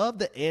love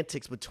the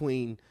antics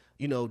between,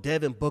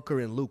 Devin Booker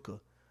and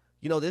Luka.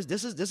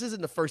 This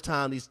isn't the first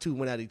time these two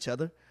went at each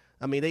other.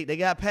 I mean, they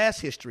got past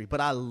history,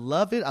 but I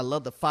love it. I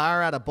love the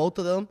fire out of both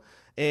of them.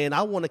 And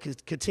I want to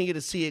continue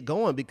to see it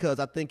going because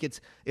I think it's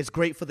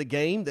great for the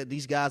game that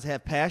these guys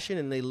have passion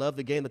and they love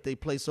the game that they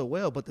play so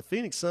well. But the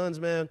Phoenix Suns,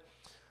 man,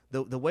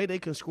 the way they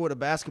can score the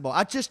basketball,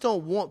 I just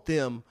don't want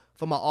them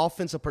from an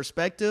offensive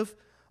perspective.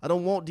 I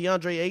don't want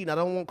DeAndre Ayton. I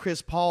don't want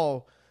Chris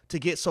Paul to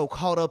get so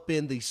caught up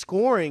in the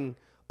scoring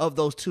of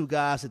those two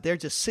guys that they're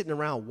just sitting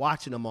around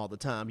watching them all the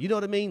time. You know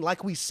what I mean?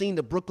 Like we've seen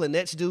the Brooklyn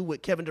Nets do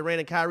with Kevin Durant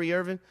and Kyrie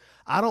Irving.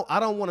 I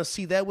don't want to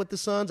see that with the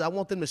Suns. I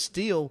want them to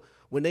steal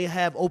when they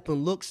have open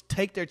looks,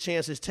 take their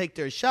chances, take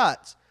their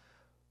shots.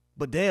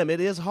 But, damn, it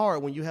is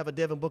hard when you have a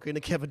Devin Booker and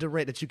a Kevin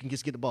Durant that you can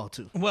just get the ball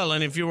to. Well,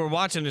 and if you were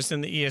watching this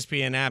in the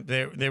ESPN app,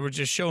 they were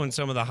just showing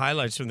some of the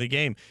highlights from the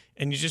game.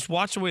 And you just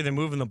watch the way they're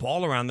moving the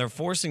ball around. They're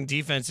forcing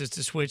defenses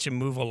to switch and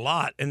move a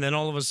lot. And then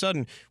all of a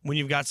sudden, when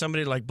you've got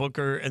somebody like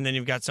Booker and then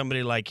you've got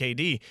somebody like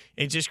KD,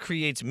 it just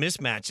creates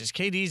mismatches.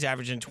 KD's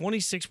averaging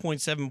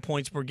 26.7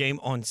 points per game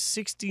on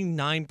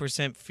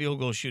 69% field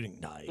goal shooting.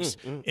 Nice.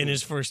 In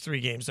his first 3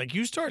 games. Like,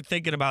 you start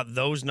thinking about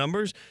those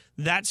numbers,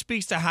 that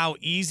speaks to how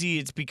easy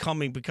it's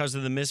becoming because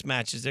of the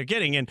mismatches they're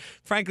getting. And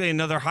frankly,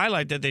 another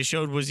highlight that they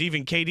showed was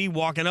even KD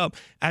walking up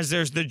as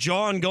there's the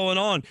jawing going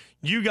on.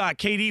 You got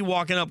KD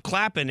walking up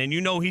clapping, and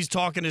you know he's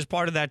talking as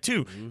part of that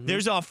too.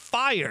 There's a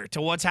fire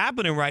to what's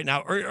happening right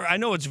now. I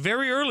know it's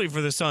very early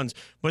for the Suns,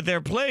 but they're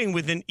playing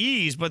with an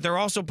ease, but they're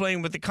also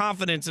playing with the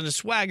confidence and the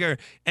swagger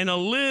and a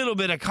little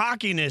bit of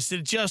cockiness.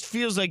 It just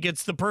feels like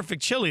it's the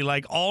perfect chili.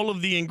 Like all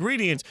of the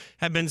ingredients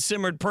have been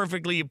simmered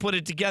perfectly. You put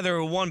it together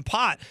in one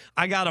pot.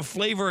 I got a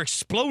flavor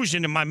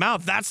explosion in my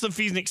mouth. That's the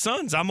Phoenix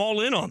Suns. I'm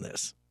all in on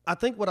this. I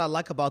think what I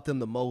like about them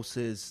the most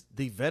is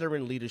the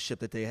veteran leadership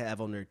that they have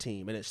on their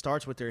team, and it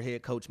starts with their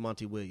head coach,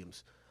 Monty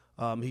Williams.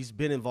 He's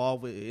been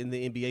involved in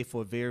the NBA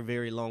for a very,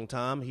 very long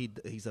time.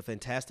 He's a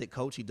fantastic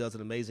coach. He does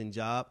an amazing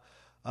job.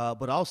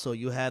 But also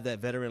you have that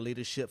veteran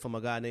leadership from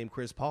a guy named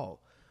Chris Paul,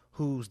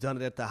 who's done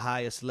it at the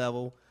highest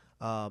level,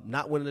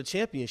 not winning a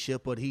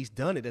championship, but he's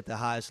done it at the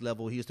highest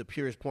level. He is the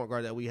purest point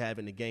guard that we have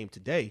in the game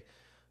today.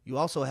 You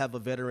also have a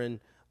veteran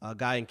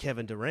guy in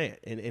Kevin Durant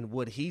and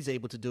what he's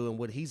able to do and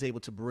what he's able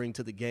to bring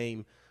to the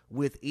game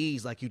with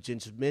ease, like you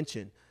just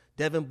mentioned.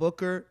 Devin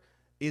Booker,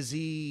 is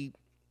he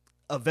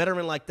a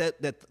veteran like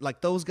that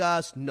like those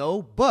guys?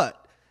 No,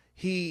 but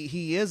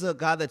he is a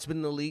guy that's been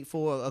in the league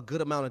for a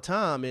good amount of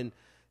time, and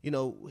you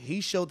know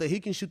he showed that he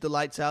can shoot the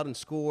lights out and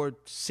score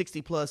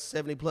 60 plus,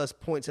 70 plus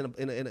points in an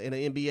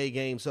NBA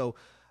game. So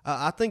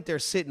I think they're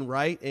sitting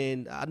right,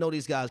 and I know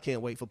these guys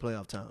can't wait for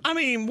playoff time. I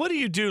mean, what do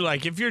you do?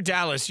 Like, if you're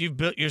Dallas, you've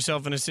built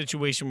yourself in a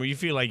situation where you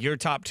feel like your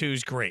top 2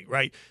 is great,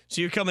 right?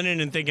 So you're coming in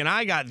and thinking,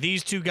 I got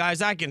these 2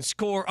 guys, I can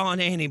score on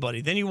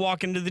anybody. Then you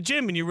walk into the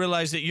gym and you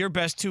realize that your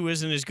best 2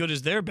 isn't as good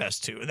as their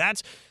best 2.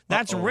 That's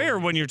rare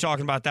when you're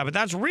talking about that, but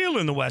that's real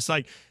in the West.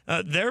 Like,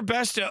 their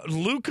best,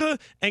 Luka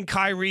and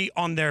Kyrie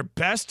on their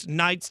best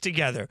nights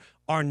together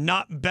are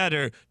not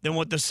better than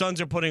what the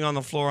Suns are putting on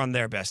the floor on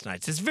their best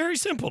nights. It's very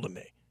simple to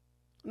me.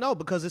 No,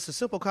 because it's a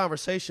simple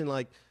conversation.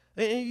 Like,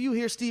 and you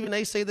hear Stephen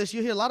A. say this.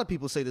 You hear a lot of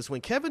people say this.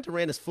 When Kevin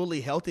Durant is fully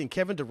healthy and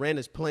Kevin Durant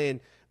is playing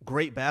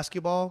great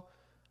basketball,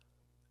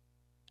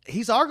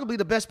 he's arguably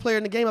the best player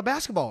in the game of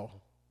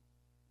basketball.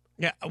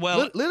 Yeah,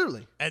 well,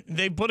 literally.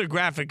 They put a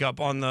graphic up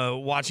on the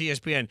Watch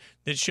ESPN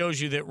that shows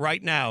you that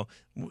right now,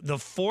 the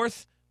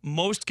 4th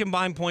most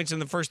combined points in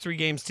the first 3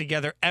 games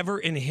together ever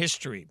in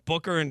history,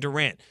 Booker and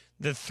Durant.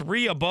 The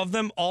 3 above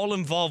them all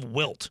involve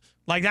wilt.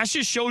 Like, that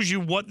just shows you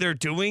what they're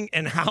doing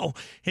and how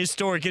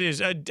historic it is.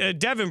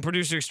 Devin,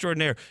 producer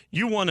extraordinaire,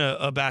 you won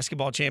a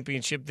basketball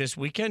championship this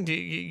weekend.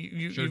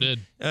 You sure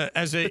did.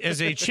 As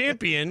a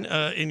champion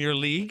in your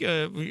league,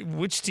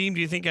 which team do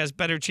you think has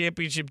better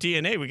championship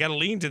DNA? We got to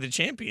lean to the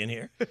champion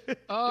here.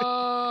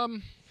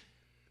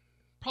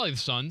 Probably the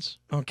Suns.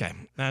 Okay,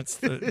 that's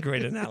the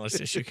great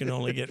analysis you can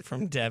only get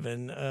from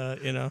Devin.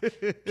 Not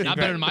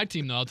better than my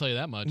team, though. I'll tell you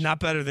that much. Not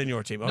better than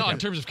your team. Okay. No, in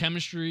terms of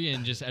chemistry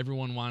and just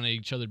everyone wanting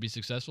each other to be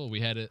successful, we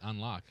had it on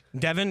lock.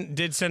 Devin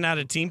did send out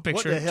a team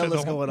picture. What the hell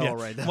is going on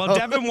right now? Well,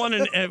 Devin won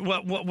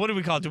what do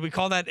we call it? Do we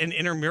call that an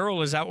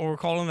intramural? Is that what we're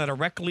calling that? A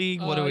rec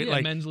league? What do we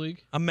like? Men's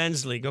league. A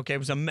men's league. Okay, it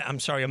was a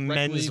men's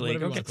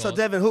league. Okay. So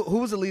Devin, who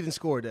was the leading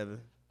scorer, Devin?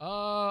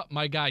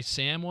 My guy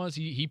Sam was.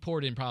 He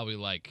poured in probably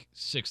like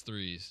 6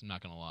 threes. I'm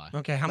not gonna lie.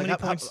 Okay, how many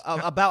points?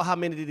 About how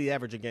many did he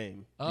average a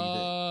game?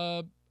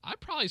 I'd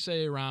probably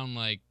say around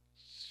like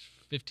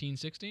 15,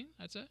 16,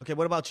 I'd say. Okay,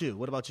 what about you?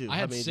 I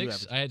had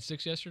 6. I had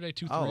 6 yesterday,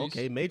 2 threes. Oh,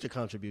 okay, major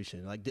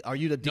contribution. Like, are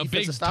you the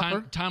defensive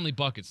stopper? Timely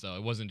buckets, though.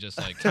 It wasn't just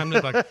like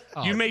timely buckets.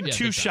 You made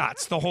 2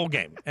 shots the whole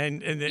game,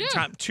 and then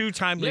 2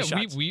 timely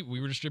shots. We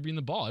were distributing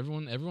the ball.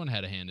 Everyone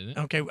had a hand in it.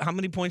 Okay, how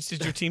many points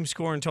did your team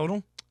score in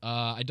total?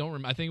 I don't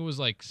remember. I think it was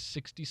like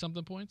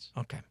 60-something points.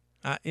 Okay.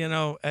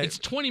 It's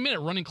 20-minute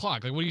running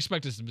clock. Like, what do you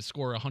expect us to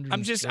score 100?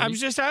 I'm just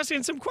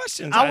asking some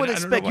questions. I would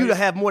expect you to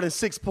have more than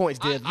 6 points,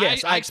 Dev.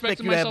 Yes, I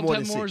expect you to have more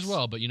than 6. More as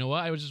well. But you know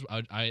what?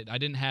 I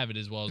didn't have it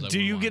as well as I.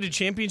 Do you get a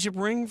championship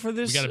ring for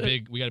this? We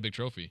got a big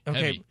trophy. Okay.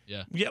 Heavy,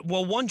 yeah. Yeah.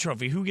 Well, one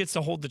trophy. Who gets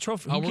to hold the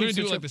trophy? We're gonna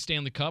do it like the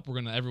Stanley Cup.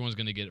 Everyone's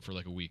gonna get it for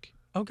like a week.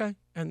 Okay.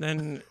 And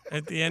then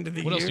at the end of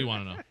the what year. What else do you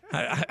want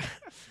to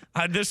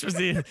know? This was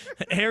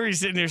Harry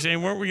sitting there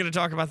saying, weren't we going to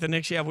talk about the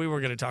Knicks? Yeah, we were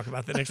going to talk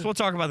about the Knicks. We'll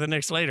talk about the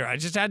Knicks later. I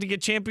just had to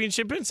get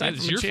championship insight.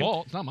 It's your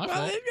fault. It's not my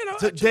fault.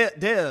 So,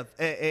 Dev,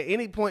 at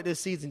any point this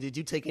season, did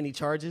you take any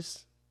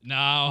charges?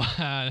 No,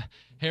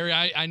 Harry.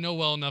 I know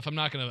well enough. I'm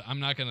not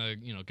gonna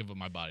give up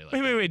my body like.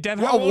 Wait, Dev.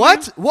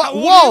 What?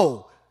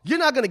 Whoa! You're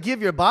not gonna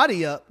give your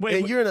body up,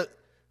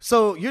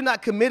 So you're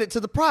not committed to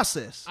the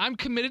process. I'm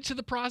committed to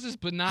the process,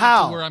 but not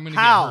to where I'm going to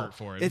get hurt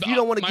for it. If you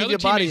don't want to give your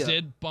body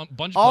up,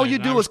 bunch all you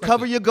do is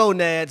cover your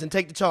gonads and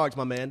take the charge,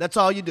 my man. That's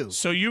all you do.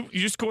 So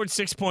you scored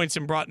 6 points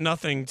and brought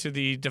nothing to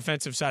the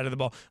defensive side of the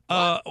ball.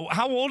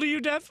 How old are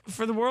you, Dev,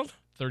 for the world?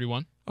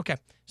 31. Okay.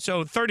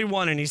 So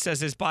 31, and he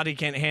says his body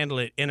can't handle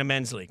it in a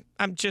men's league.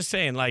 I'm just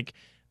saying,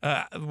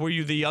 were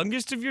you the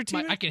youngest of your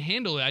team? I can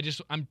handle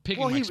it. I'm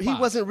picking my spots. He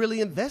wasn't really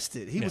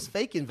invested. He was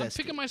fake invested.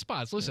 I'm picking my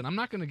spots. Listen, I'm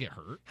not going to get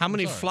hurt. How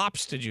many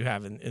flops did you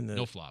have in the?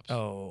 No flops.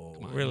 Oh,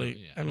 really?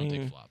 Yeah, I don't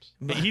take flops.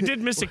 He did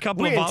miss a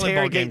couple of volleyball games. We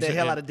interrogate the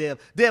hell out of Dev.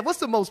 Dev, what's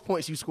the most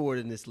points you scored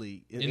in this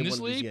league? In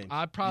this league,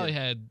 I probably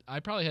had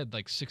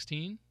like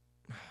 16.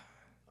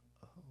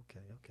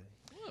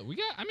 We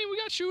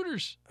got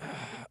shooters.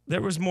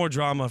 There was more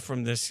drama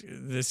from this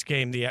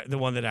game, the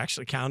one that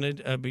actually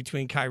counted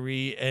between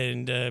Kyrie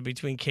and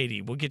between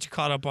KD. We'll get you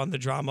caught up on the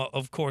drama,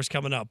 of course,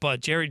 coming up.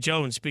 But Jerry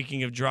Jones,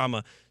 speaking of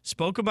drama,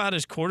 spoke about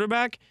his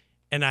quarterback,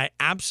 and I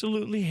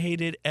absolutely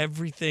hated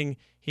everything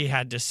he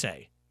had to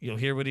say. You'll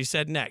hear what he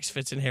said next.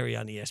 Fitz and Harry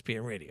on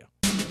ESPN Radio.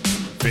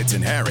 Fitz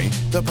and Harry,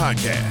 the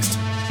podcast.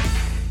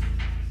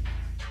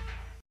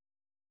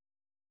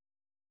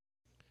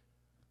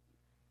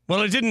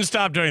 Well, it didn't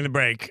stop during the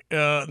break.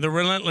 The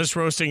relentless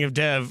roasting of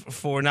Dev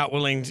for no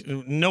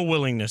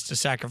willingness to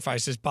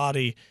sacrifice his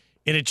body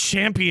in a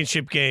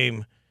championship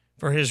game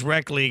for his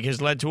rec league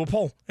has led to a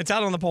poll. It's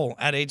out on the poll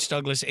at H.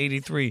 Douglas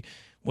 83.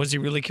 Was he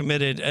really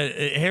committed?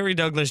 Harry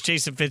Douglas,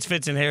 Jason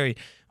Fitz and Harry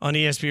on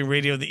ESPN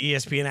Radio, the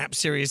ESPN app,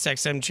 Sirius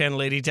XM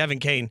Channel 80. Devin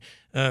Kane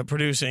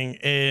producing.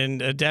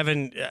 And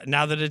Devin,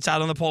 now that it's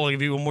out on the poll, I'll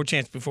give you one more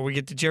chance before we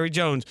get to Jerry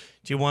Jones.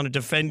 Do you want to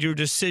defend your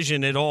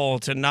decision at all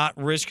to not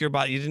risk your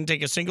body? You didn't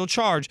take a single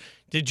charge.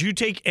 Did you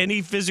take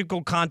any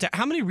physical contact?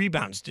 How many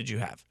rebounds did you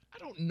have? I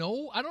don't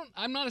know.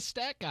 I'm not a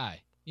stat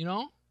guy,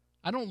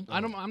 I'm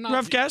not.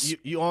 Rough guess?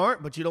 You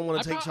aren't, but you don't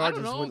want to take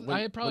charges when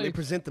they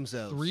present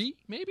themselves. 3,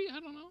 maybe? I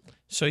don't know.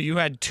 So you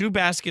had 2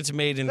 baskets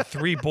made and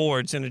 3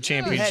 boards in a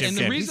championship game. And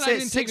the reason I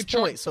didn't take a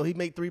charge, so he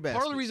made 3 baskets.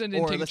 Part of the reason I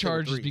didn't take a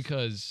charge is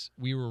because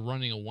we were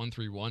running a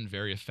 1-3-1,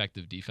 very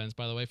effective defense,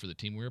 by the way, for the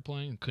team we were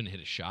playing, and couldn't hit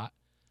a shot.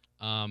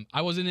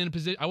 I wasn't in a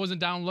position. I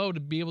wasn't down low to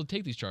be able to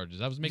take these charges.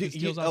 I was making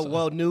steals outside.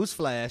 Well,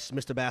 newsflash,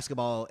 Mr.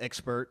 Basketball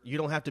expert, you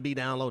don't have to be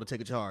down low to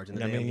take a charge in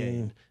the damn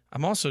game.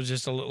 I'm also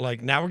just a little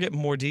now we're getting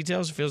more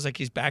details. It feels like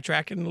he's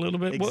backtracking a little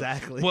bit.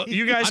 Exactly. Well,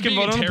 you guys can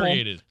vote on the poll.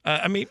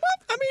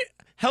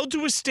 Held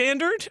to a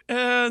standard.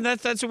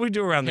 That's what we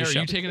do around this show.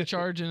 Are you taking a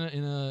charge in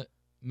a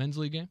men's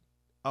league game?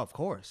 Oh, of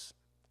course.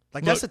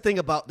 That's the thing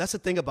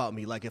about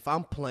me. Like if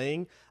I'm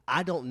playing,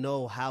 I don't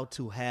know how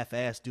to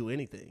half-ass do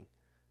anything.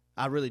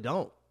 I really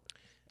don't.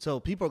 So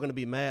people are going to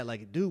be mad,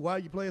 like, dude, why are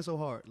you playing so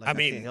hard? I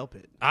can't help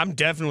it. I'm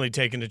definitely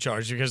taking the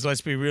charge because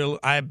let's be real,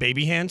 I have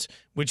baby hands,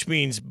 which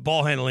means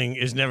ball handling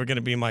is never going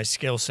to be my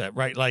skill set,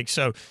 right?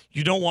 So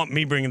you don't want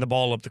me bringing the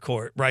ball up the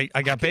court, right?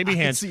 I got baby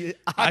hands.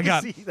 I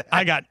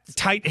got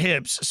tight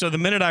hips. So the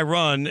minute I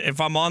run,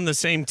 if I'm on the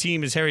same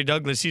team as Harry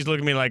Douglas, he's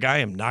looking at me like I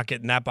am not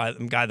getting that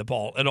guy the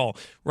ball at all,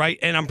 right?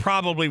 And I'm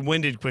probably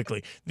winded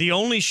quickly. The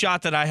only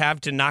shot that I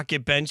have to not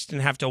get benched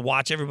and have to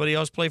watch everybody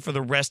else play for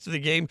the rest of the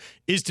game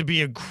is to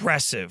be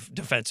aggressive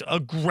defense.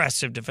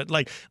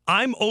 Like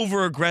I'm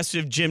over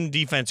aggressive gym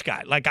defense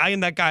guy. Like I am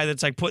that guy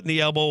that's like putting the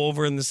elbow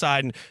over in the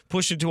side and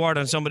pushing too hard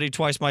on somebody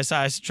twice my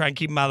size to try and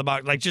keep them out of the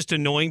box. Like just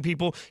annoying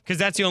people because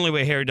that's the only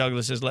way Harry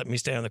Douglas has let me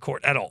stay on the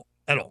court at all.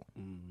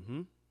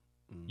 Mm-hmm.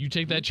 You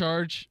take that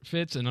charge,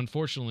 Fitz, and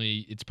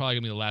unfortunately, it's probably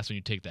gonna be the last one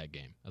you take that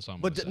game. That's all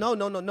I'm gonna say.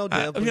 No,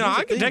 Dev.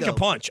 I can take a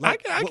punch.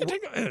 Like, I can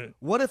take a.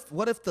 What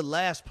if the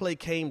last play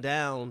came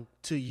down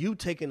to you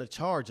taking a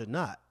charge or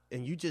not?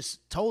 And you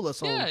just told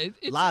us on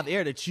live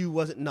air that you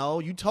wasn't.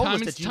 No, you told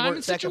us that you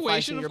weren't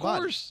sacrificing your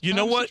body. You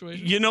know what?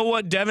 You know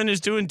what Devin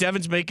is doing?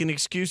 Devin's making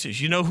excuses.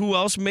 You know who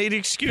else made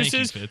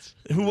excuses? Thank you, Fitz.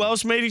 Who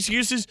else made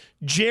excuses?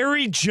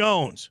 Jerry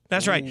Jones.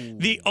 That's right.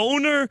 The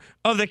owner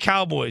of the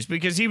Cowboys,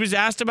 because he was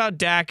asked about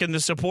Dak and the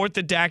support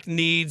that Dak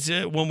needs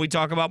when we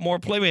talk about more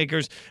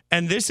playmakers.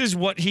 And this is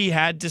what he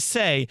had to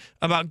say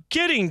about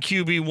getting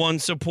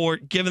QB1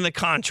 support given the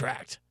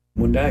contract.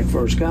 When Dak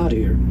first got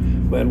here,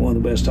 we had one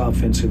of the best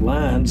offensive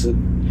lines that,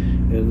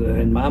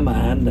 in my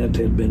mind, that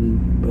had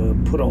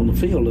been put on the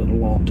field in a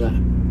long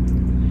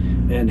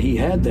time. And he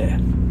had that.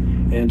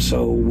 And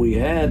so we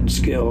had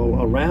skill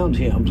around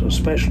him,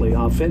 especially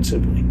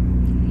offensively.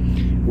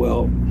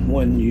 Well,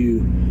 when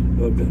you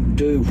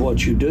do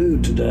what you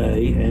do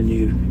today and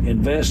you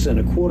invest in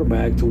a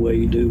quarterback the way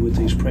you do with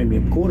these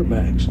premium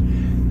quarterbacks,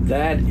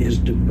 that is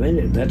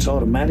diminished. That's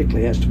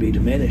automatically has to be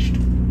diminished.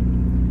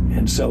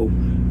 And so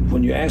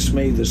when you ask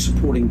me the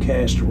supporting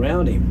cast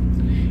around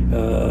him,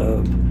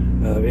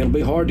 it'll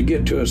be hard to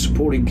get to a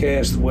supporting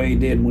cast the way he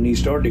did when he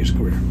started his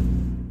career.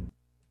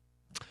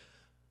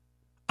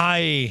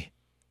 I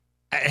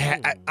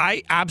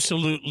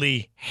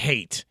absolutely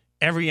hate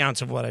every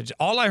ounce of what I just.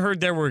 All I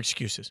heard there were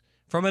excuses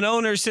from an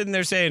owner sitting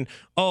there saying,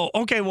 oh,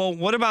 okay, well,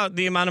 what about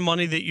the amount of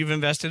money that you've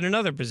invested in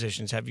other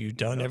positions? Have you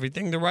done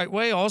everything the right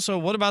way? Also,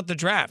 what about the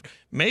draft?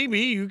 Maybe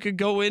you could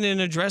go in and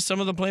address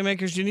some of the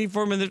playmakers you need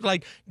for them. And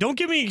like, don't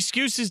give me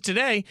excuses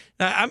today.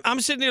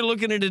 I'm sitting here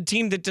looking at a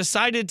team that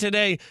decided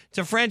today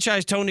to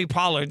franchise Tony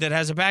Pollard, that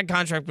has a bad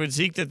contract with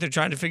Zeke that they're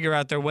trying to figure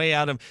out their way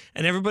out of.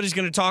 And everybody's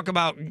going to talk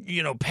about,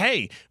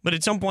 pay. But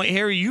at some point,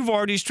 Harry, you've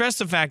already stressed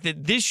the fact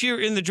that this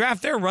year in the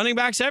draft, there are running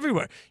backs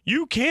everywhere.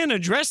 You can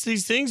address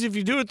these things if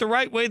you do it the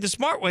right way, the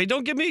smart way.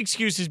 Don't give me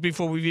excuses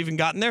before we've even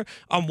gotten there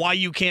on why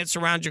you can't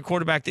surround your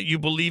quarterback that you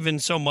believe in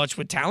so much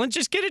with talent.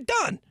 Just get it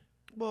done.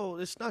 Well,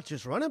 it's not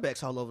just running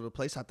backs all over the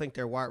place. I think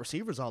there are wide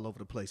receivers all over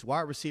the place.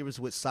 Wide receivers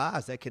with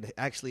size that can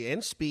actually,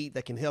 and speed,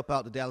 that can help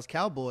out the Dallas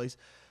Cowboys.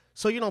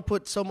 So you don't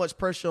put so much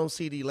pressure on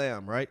CeeDee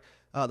Lamb, right?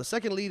 The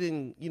second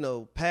leading,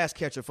 pass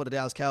catcher for the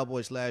Dallas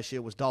Cowboys last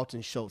year was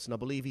Dalton Schultz, and I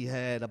believe he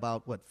had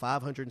about,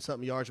 500 and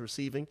something yards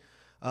receiving.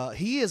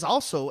 He is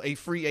also a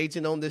free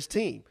agent on this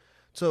team.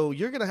 So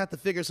you're going to have to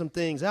figure some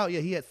things out.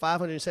 Yeah, he had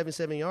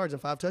 577 yards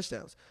and 5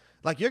 touchdowns.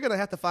 Like, you're going to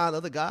have to find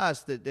other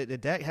guys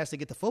that Dak has to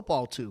get the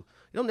football to. You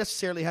don't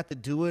necessarily have to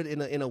do it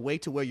in a way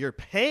to where you're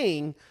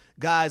paying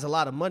guys a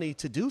lot of money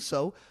to do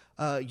so.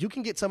 You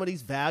can get some of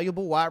these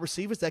valuable wide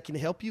receivers that can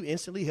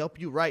instantly help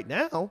you right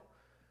now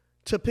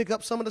to pick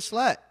up some of the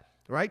slack,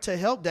 right, to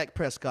help Dak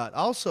Prescott.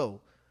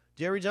 Also,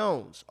 Jerry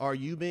Jones, are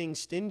you being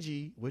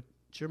stingy with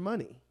your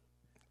money?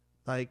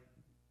 Like,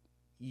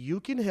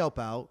 you can help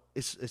out.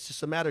 It's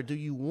just a matter, do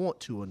you want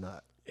to or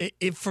not?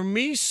 For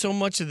me, so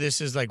much of this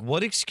is like,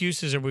 what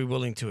excuses are we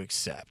willing to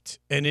accept?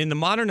 And in the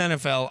modern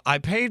NFL, I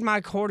paid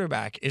my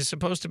quarterback is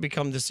supposed to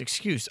become this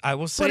excuse. I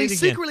will say it again. But he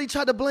secretly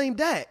tried to blame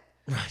Dak.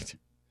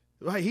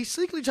 Right. He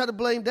secretly tried to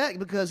blame Dak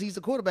because he's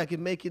the quarterback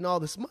and making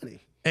all this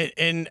money.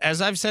 And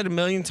as I've said a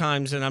million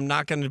times, and I'm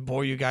not going to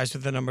bore you guys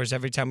with the numbers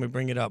every time we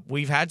bring it up,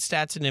 we've had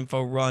Stats and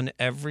Info run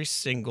every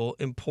single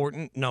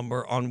important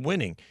number on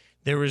winning.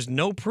 There is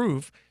no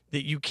proof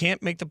that you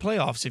can't make the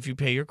playoffs if you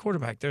pay your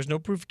quarterback. There's no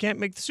proof you can't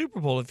make the Super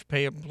Bowl if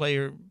you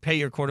pay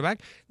your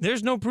quarterback.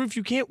 There's no proof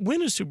you can't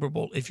win a Super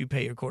Bowl if you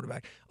pay your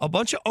quarterback. A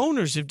bunch of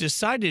owners have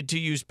decided to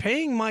use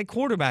paying my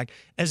quarterback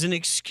as an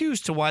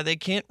excuse to why they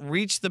can't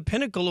reach the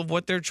pinnacle of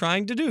what they're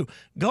trying to do.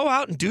 Go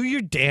out and do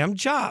your damn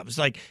jobs.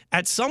 Like,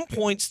 at some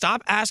point,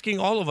 stop asking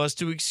all of us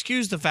to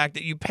excuse the fact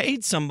that you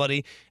paid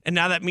somebody and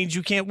now that means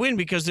you can't win,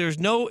 because there's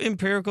no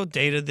empirical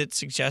data that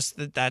suggests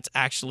that that's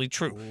actually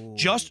true. Ooh.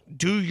 Just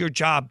do your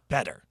job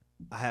better.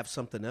 I have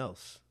something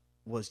else.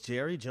 Was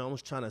Jerry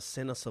Jones trying to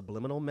send a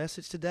subliminal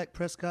message to Dak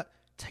Prescott?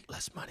 Take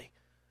less money,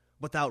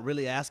 without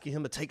really asking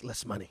him to take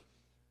less money.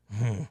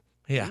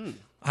 Yeah.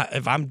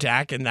 If I'm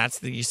Dak and that's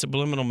the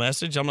subliminal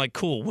message, I'm like,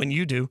 cool, when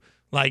you do.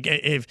 Like,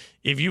 if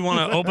you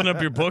want to open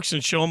up your books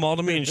and show them all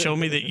to me and show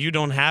me that you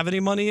don't have any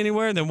money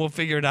anywhere, then we'll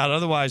figure it out.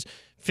 Otherwise,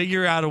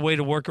 figure out a way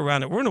to work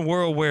around it. We're in a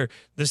world where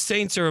the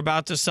Saints are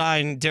about to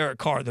sign Derek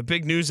Carr, the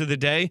big news of the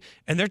day,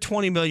 and they're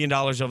 $20 million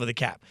over the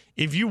cap.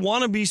 If you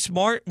want to be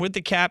smart with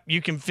the cap, you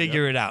can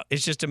figure it out.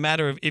 It's just a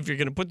matter of if you're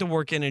going to put the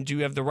work in and do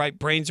you have the right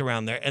brains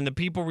around there. And the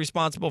people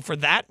responsible for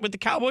that with the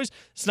Cowboys,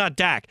 it's not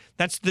Dak.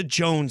 That's the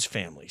Jones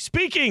family.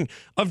 Speaking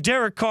of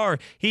Derek Carr,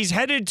 he's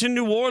headed to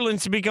New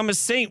Orleans to become a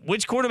Saint.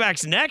 Which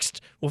quarterback's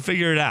next? We'll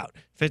figure it out.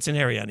 Fitz and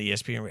Harry on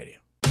ESPN Radio.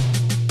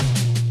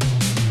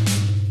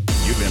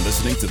 You've been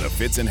listening to the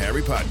Fitz and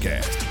Harry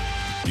podcast.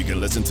 You can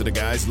listen to the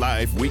guys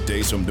live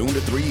weekdays from noon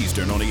to 3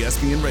 Eastern on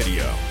ESPN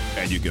Radio.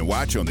 And you can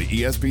watch on the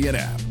ESPN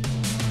app.